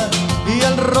mirada y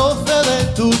el roce de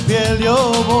tu piel.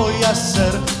 Yo voy a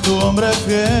ser tu hombre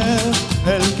fiel,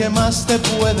 el que más te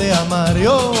puede amar.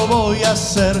 Yo voy a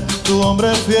ser tu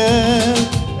hombre fiel,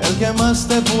 el que más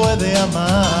te puede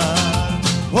amar.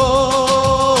 Oh,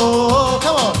 oh, oh,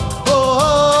 come on. Oh,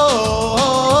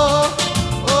 oh,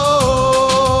 oh,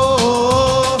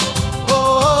 oh, oh,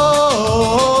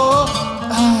 oh,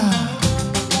 ah.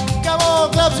 Come on,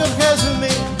 clap your hands with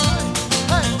me.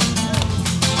 Hey.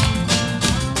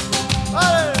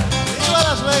 Vale, viva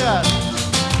Las Vegas.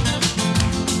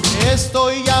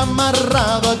 Estoy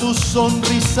amarrado a tu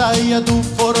sonrisa y a tu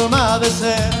forma de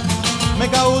ser. Me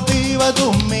cautiva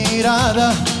tu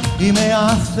mirada y me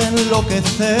hace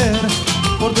enloquecer.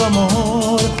 Por tu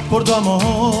amor, por tu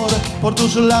amor, por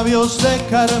tus labios de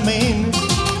carmín.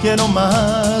 Quiero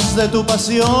más de tu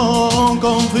pasión,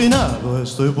 confinado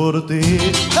estoy por ti.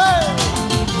 ¡Hey!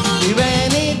 Y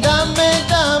ven y dame,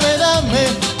 dame, dame,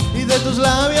 y de tus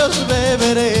labios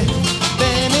beberé.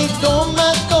 Ven y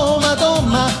toma, toma,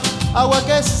 toma, agua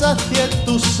que sacie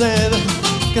tu sed.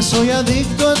 Que soy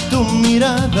adicto a tu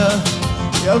mirada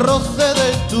y al roce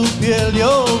de tu piel.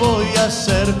 Yo voy a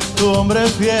ser tu hombre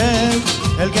fiel,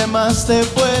 el que más te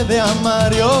puede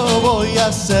amar. Yo voy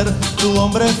a ser tu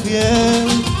hombre fiel,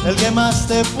 el que más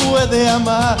te puede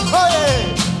amar.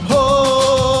 Oye, oh,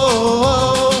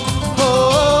 oh, oh,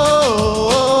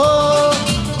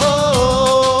 oh, oh,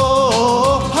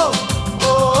 oh,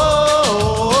 oh,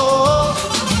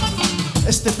 oh.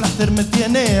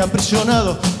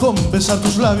 aprisionado. Con besar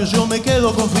tus labios yo me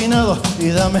quedo confinado. Y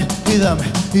dame,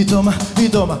 y toma,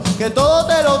 que todo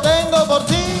te lo tengo por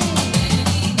ti.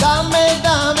 Dame,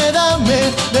 dame,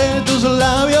 dame, de tus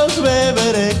labios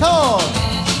beberé. Come on.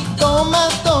 Toma,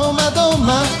 toma,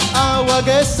 toma, agua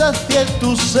que sacie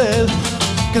tu sed.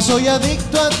 Que soy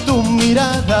adicto a tu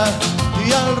mirada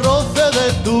y al roce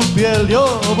de tu piel.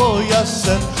 Yo voy a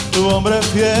ser tu hombre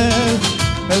fiel,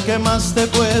 el que más te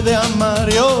puede amar.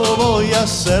 Yo voy a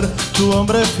ser tu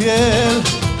hombre fiel,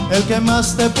 el que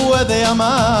más te puede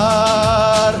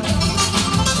amar.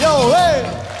 Yo, hey.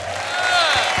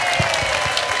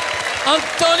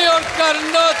 Antonio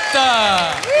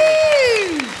Carnota.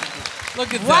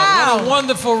 Look at that. What a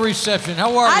wonderful reception.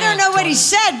 How are you? I don't know what he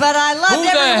said, but I loved Who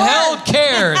every the word. hell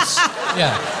cares?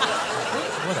 Yeah.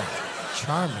 What a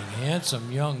charming,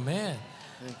 handsome young man.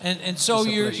 And so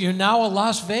you're now a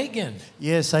Las Vegan.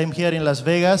 Yes, I'm here in Las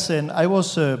Vegas, and I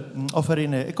was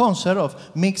offering a concert of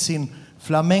mixing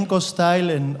flamenco style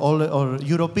and or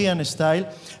European style.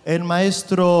 And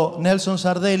Maestro Nelson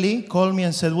Sardelli called me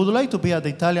and said, would you like to be at the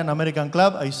Italian-American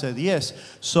Club? I said, yes.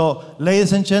 So,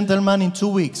 ladies and gentlemen, in 2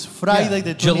 weeks, Friday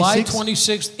the 26th. July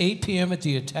 26th, 8 p.m. at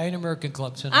the Italian-American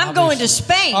Club. I'm going to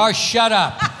Spain. Oh, shut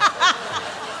up.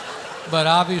 But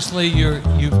obviously,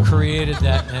 you've created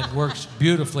that, and it works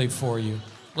beautifully for you.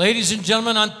 Ladies and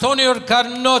gentlemen, Antonio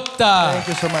Carnota. Thank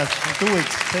you so much. In 2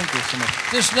 weeks. Thank you so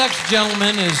much. This next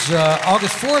gentleman is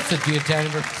August 4th at the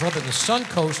Italian-American Club at the Sun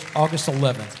Coast, August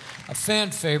 11th. A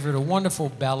fan favorite, a wonderful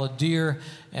balladeer,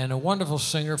 and a wonderful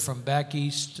singer from back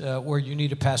east where you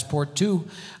need a passport too.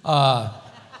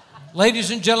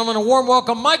 Ladies and gentlemen, a warm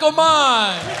welcome, Michael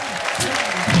Monge.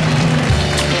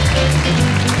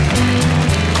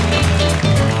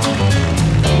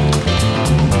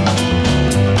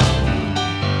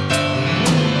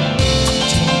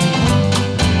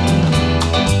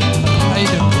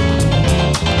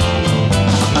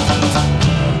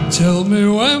 Tell me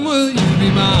when will you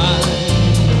be mine?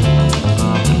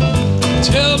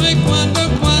 Tell me quando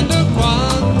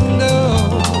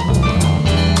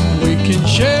we can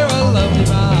share a love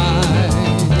divine.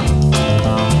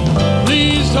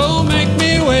 Please don't make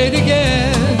me wait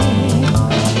again.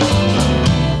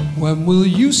 When will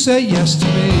you say yes to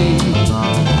me?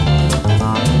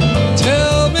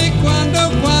 Tell me quando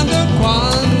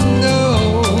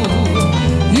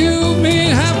you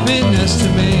mean happiness to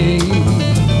me.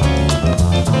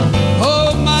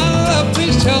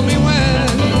 Tell me when.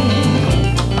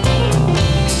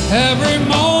 Every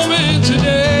moment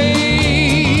today,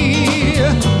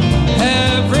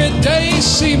 every day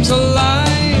seems a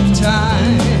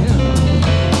lifetime.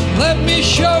 Let me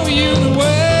show you the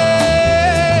way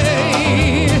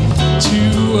to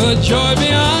a joy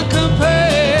beyond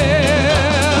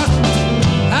compare.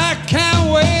 I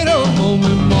can't wait a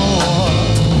moment more.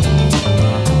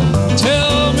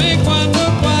 Tell me quando.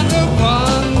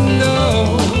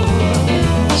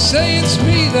 Say it's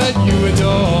me that you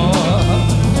adore.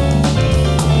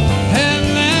 And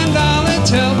then, darling,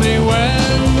 tell me when.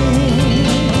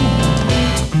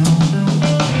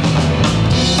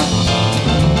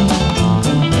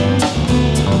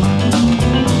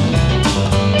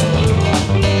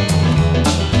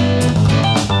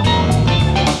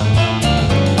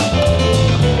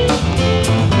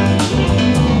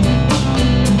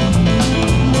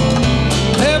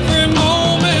 Every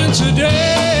moment today,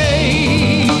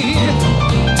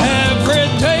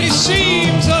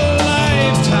 seems a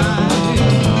lifetime.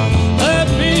 Let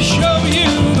me show you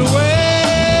the way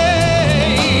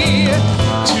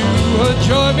to a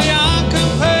joy beyond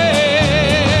compare.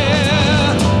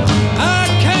 I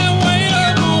can't wait a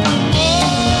moment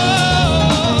more.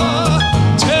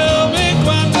 Tell me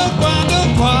quando.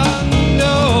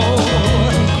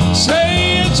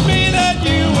 Say it's me that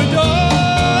you adore.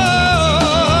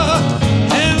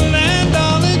 And then,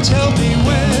 darling, tell me when.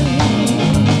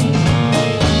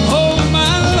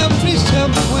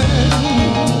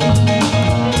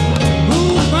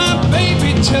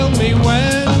 Tell me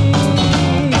when.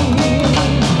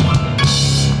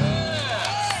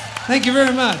 Thank you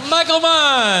very much. Michael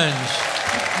Monge.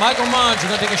 Michael Monge, we're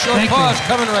going to take a short pause.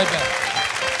 Coming right back.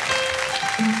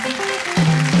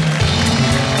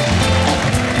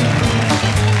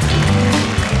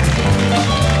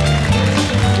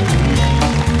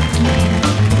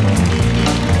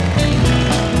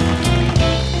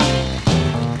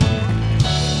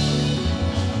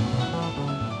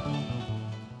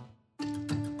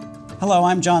 Hello,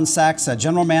 I'm John Sachs, a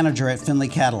general manager at Findlay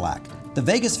Cadillac. The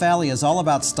Vegas Valley is all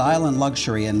about style and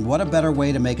luxury, and what a better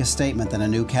way to make a statement than a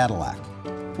new Cadillac.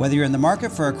 Whether you're in the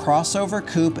market for a crossover,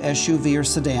 coupe, SUV, or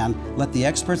sedan, let the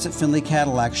experts at Findlay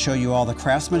Cadillac show you all the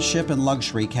craftsmanship and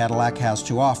luxury Cadillac has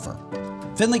to offer.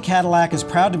 Findlay Cadillac is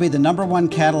proud to be the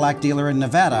 #1 Cadillac dealer in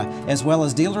Nevada, as well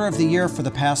as Dealer of the Year for the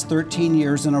past 13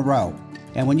 years in a row.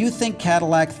 And when you think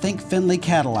Cadillac, think Findlay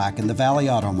Cadillac in the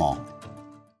Valley Auto Mall.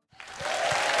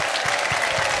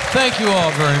 Thank you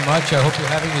all very much. I hope you're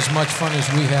having as much fun as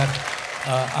we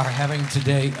are having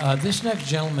today. This next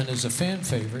gentleman is a fan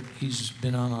favorite. He's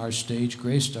been on our stage,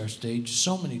 graced our stage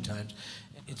so many times.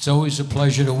 It's always a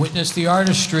pleasure to witness the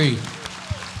artistry.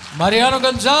 Mariano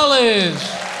Gonzalez.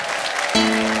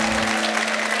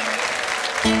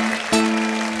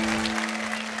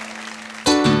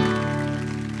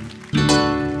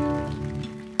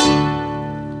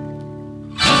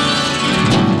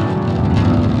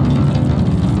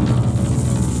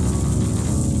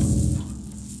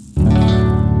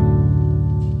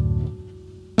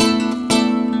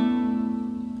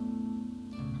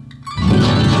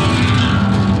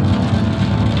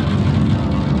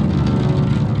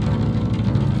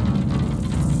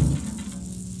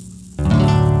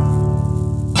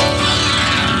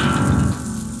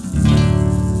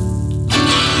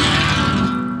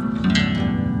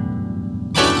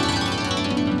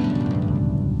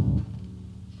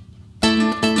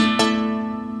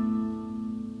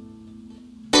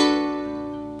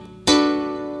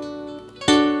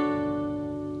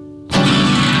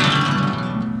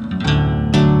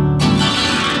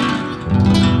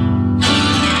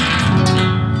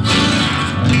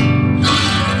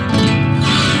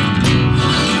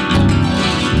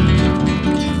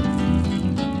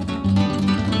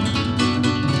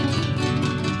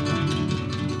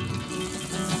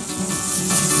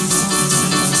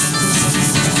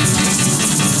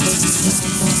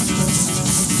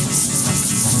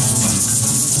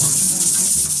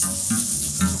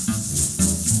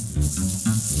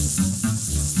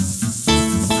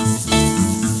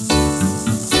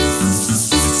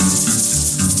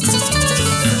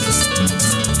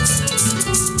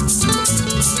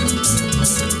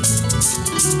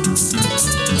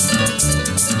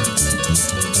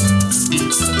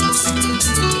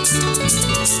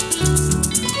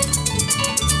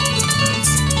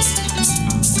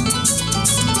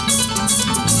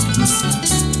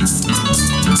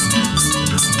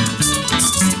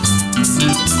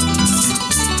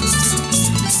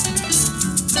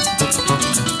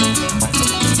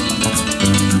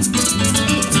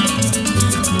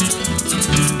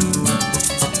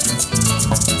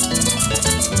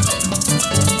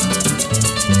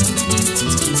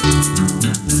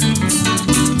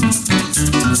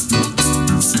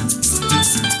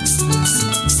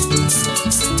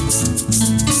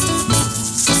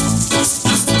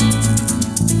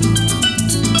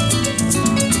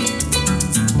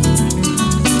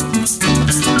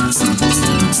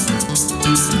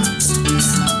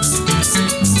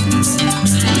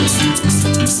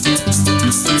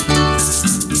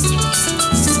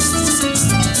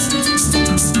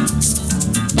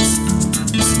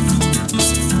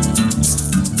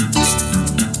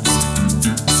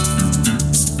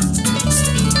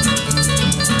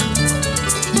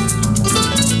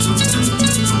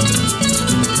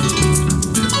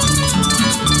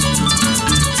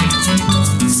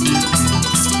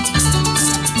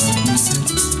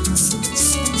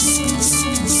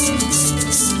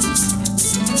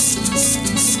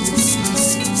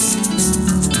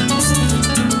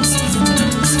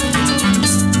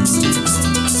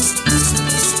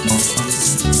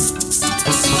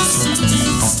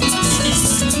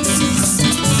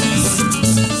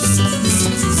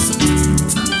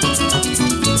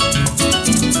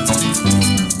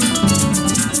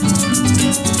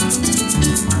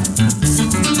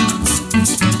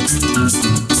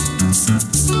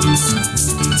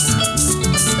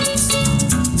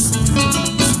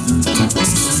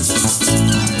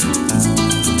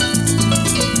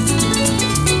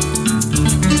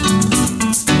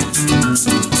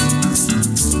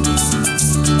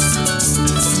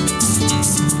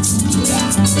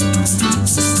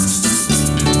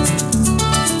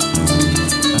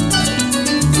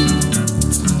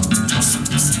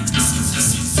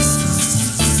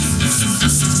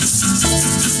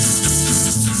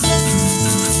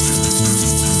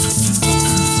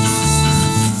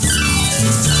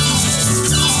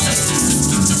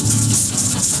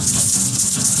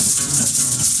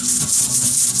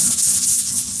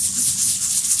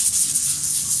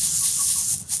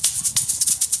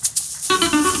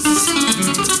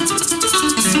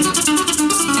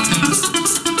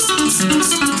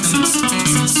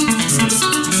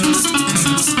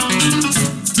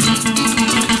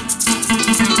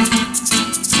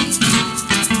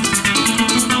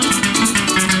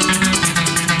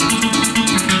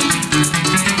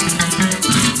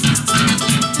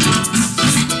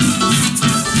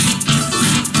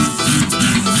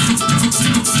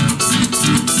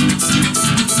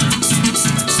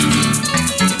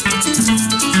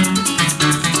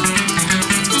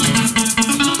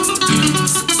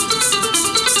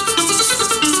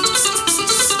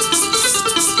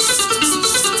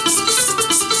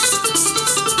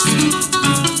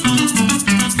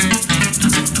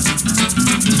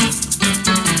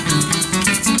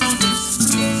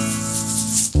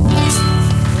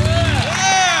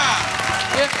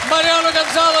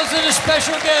 a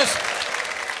special guest.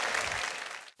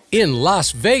 In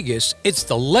Las Vegas, it's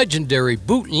the legendary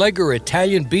Bootlegger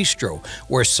Italian Bistro,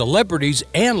 where celebrities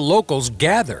and locals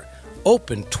gather.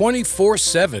 Open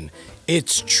 24/7.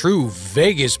 It's true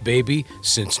Vegas, baby,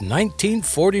 since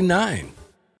 1949.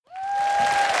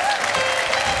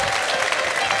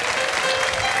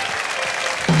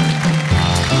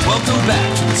 Welcome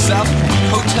back to the South Point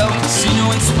Hotel,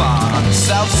 Casino, and Spa on the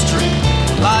South Strip.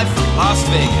 Live from Las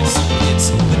Vegas, it's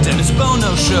the Dennis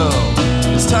Bono Show.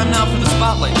 It's time now for the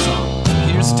Spotlight song.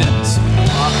 Here's Dennis with the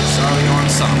Bob Rosario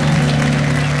Ensemble.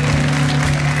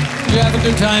 You have a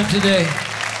good time today.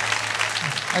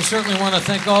 I certainly want to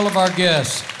thank all of our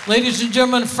guests. Ladies and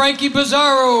gentlemen, Frankie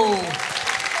Pizarro,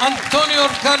 Antonio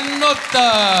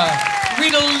Carnota,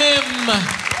 Rita Lim,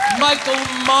 Michael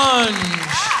Monge,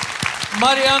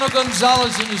 Mariano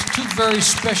Gonzalez and his two very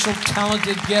special,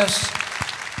 talented guests,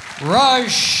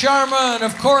 Sharma, and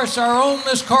of course our own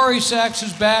Miss Corrie Sachs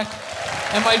is back,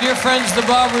 and my dear friends, the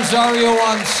Bob Rosario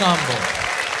Ensemble.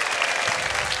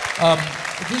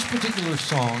 This particular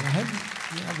song, I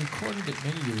recorded it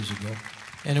many years ago,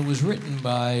 and it was written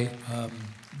by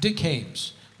Dick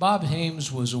Haymes. Bob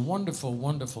Haymes was a wonderful,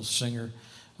 wonderful singer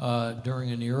during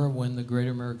an era when the Great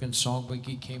American Songbook,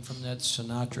 he came from that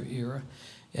Sinatra era.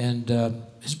 And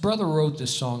his brother wrote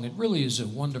this song. It really is a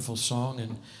wonderful song,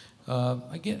 and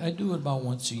I do it about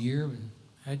once a year.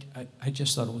 And I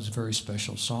just thought it was a very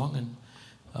special song, and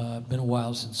it's been a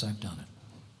while since I've done it.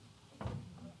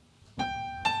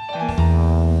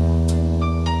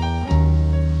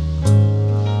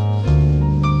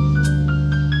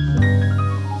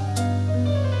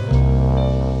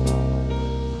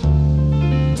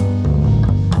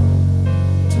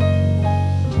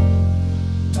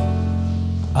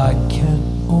 I can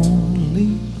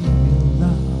only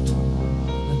love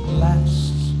that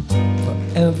lasts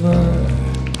forever,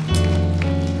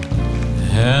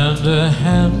 and a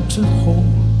hand to hold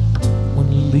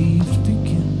when leaves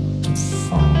begin to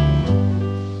fall,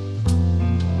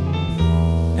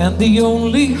 and the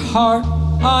only heart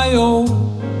I own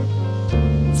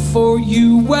for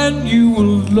you and you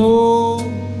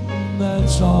alone.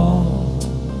 That's all.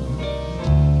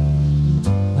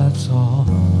 That's all.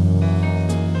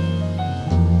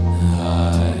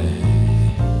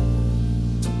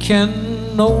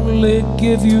 Can only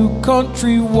give you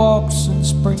country walks in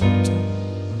springtime,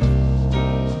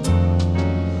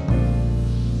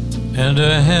 and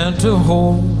a hand to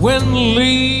hold when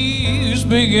leaves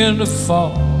begin to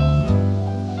fall,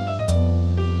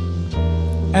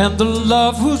 and the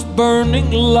love whose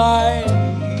burning light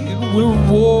will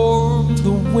warm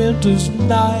the winter's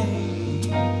night.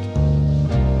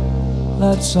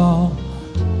 That's all.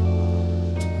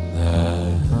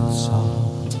 That's all.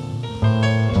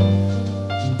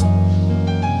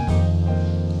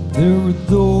 There are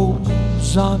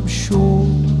those, I'm sure,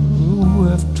 who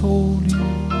have told you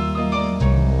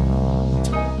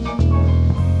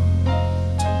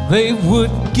they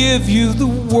would give you the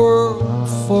world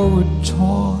for a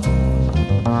toy.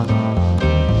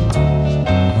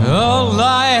 All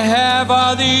I have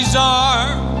are these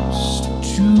arms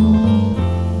to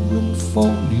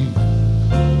enfold you,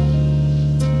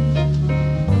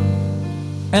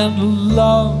 and a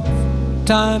love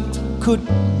time could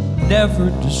never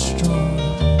destroy.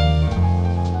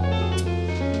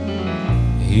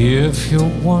 If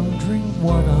you're wondering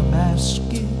what I'm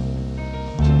asking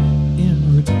in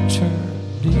return,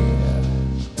 dear,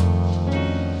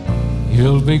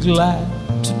 you'll be glad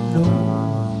to know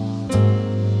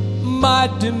my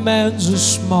demands are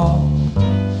small.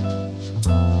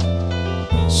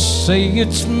 Say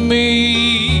it's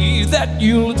me that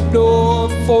you'll adore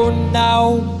for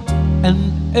now and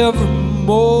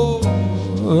evermore.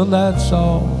 That's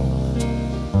all.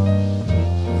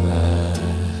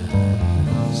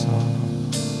 That's all.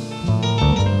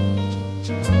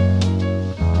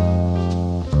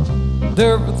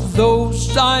 There are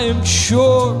those, I am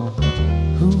sure,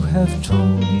 who have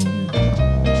told you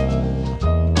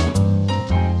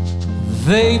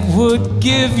they would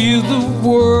give you the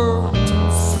world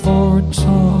for a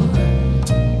toy.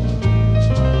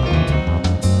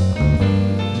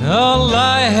 All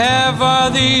I have are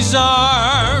these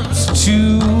arms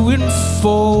to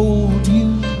enfold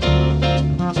you,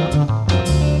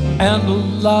 and a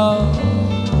love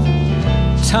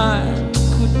time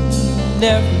could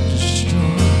never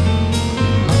destroy.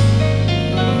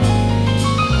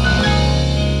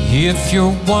 If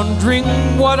you're wondering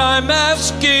what I'm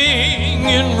asking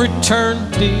in return,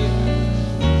 dear,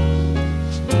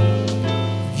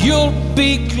 you'll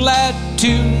be glad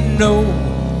to know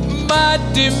my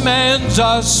demands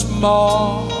are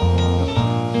small.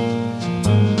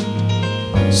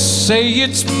 say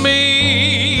it's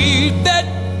me that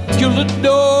you'll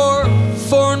adore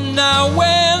for now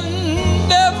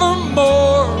and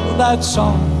evermore. That's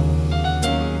all.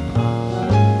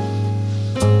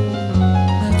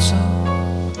 That's all.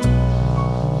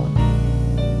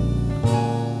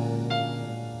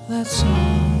 That's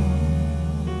all.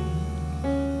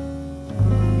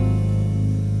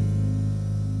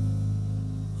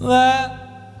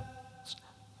 That's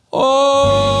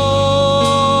all.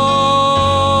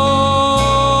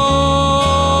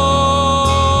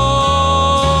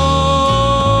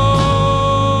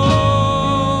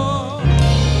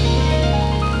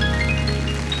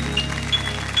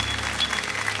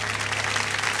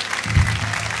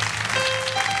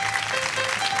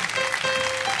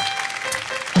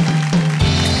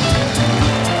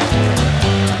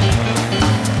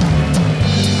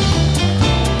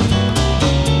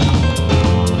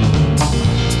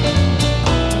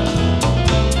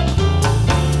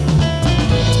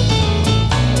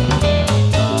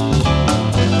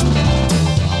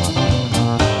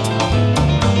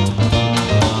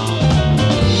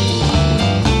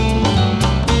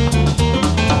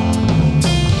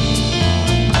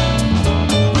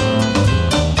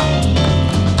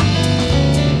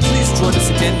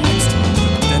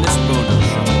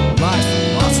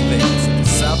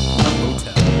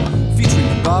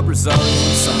 Pizarro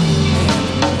and Sachs,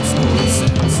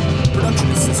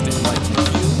 production assistant Mike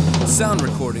McHugh, sound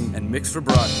recording and mix for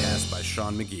broadcast by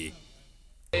Sean McGee.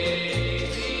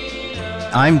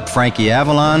 I'm Frankie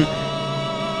Avalon.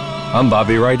 I'm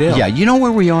Bobby Rydell. Yeah, you know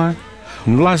where we are?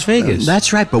 In Las Vegas.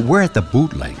 That's right, but we're at the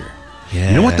Bootlegger.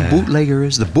 Yeah. You know what the Bootlegger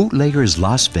is? The Bootlegger is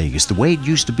Las Vegas, the way it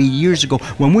used to be years ago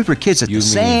when we were kids at the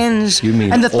Sands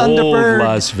and the Thunderbird. Old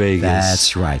Las Vegas.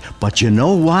 That's right. But you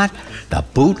know what? The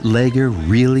Bootlegger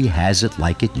really has it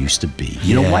like it used to be.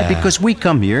 You know why? Because we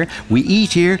come here, we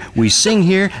eat here, we sing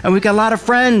here, and we got a lot of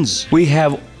friends. We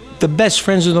have the best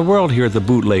friends in the world here at the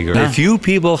Bootlegger. Yeah. If you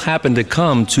people happen to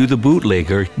come to the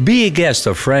Bootlegger, be a guest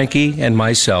of Frankie and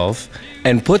myself,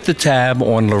 and put the tab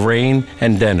on Lorraine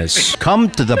and Dennis. Come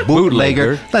to the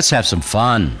Bootlegger. Let's have some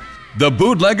fun. The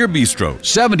Bootlegger Bistro,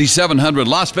 7700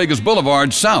 Las Vegas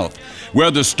Boulevard South,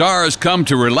 where the stars come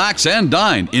to relax and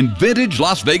dine in vintage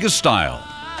Las Vegas style.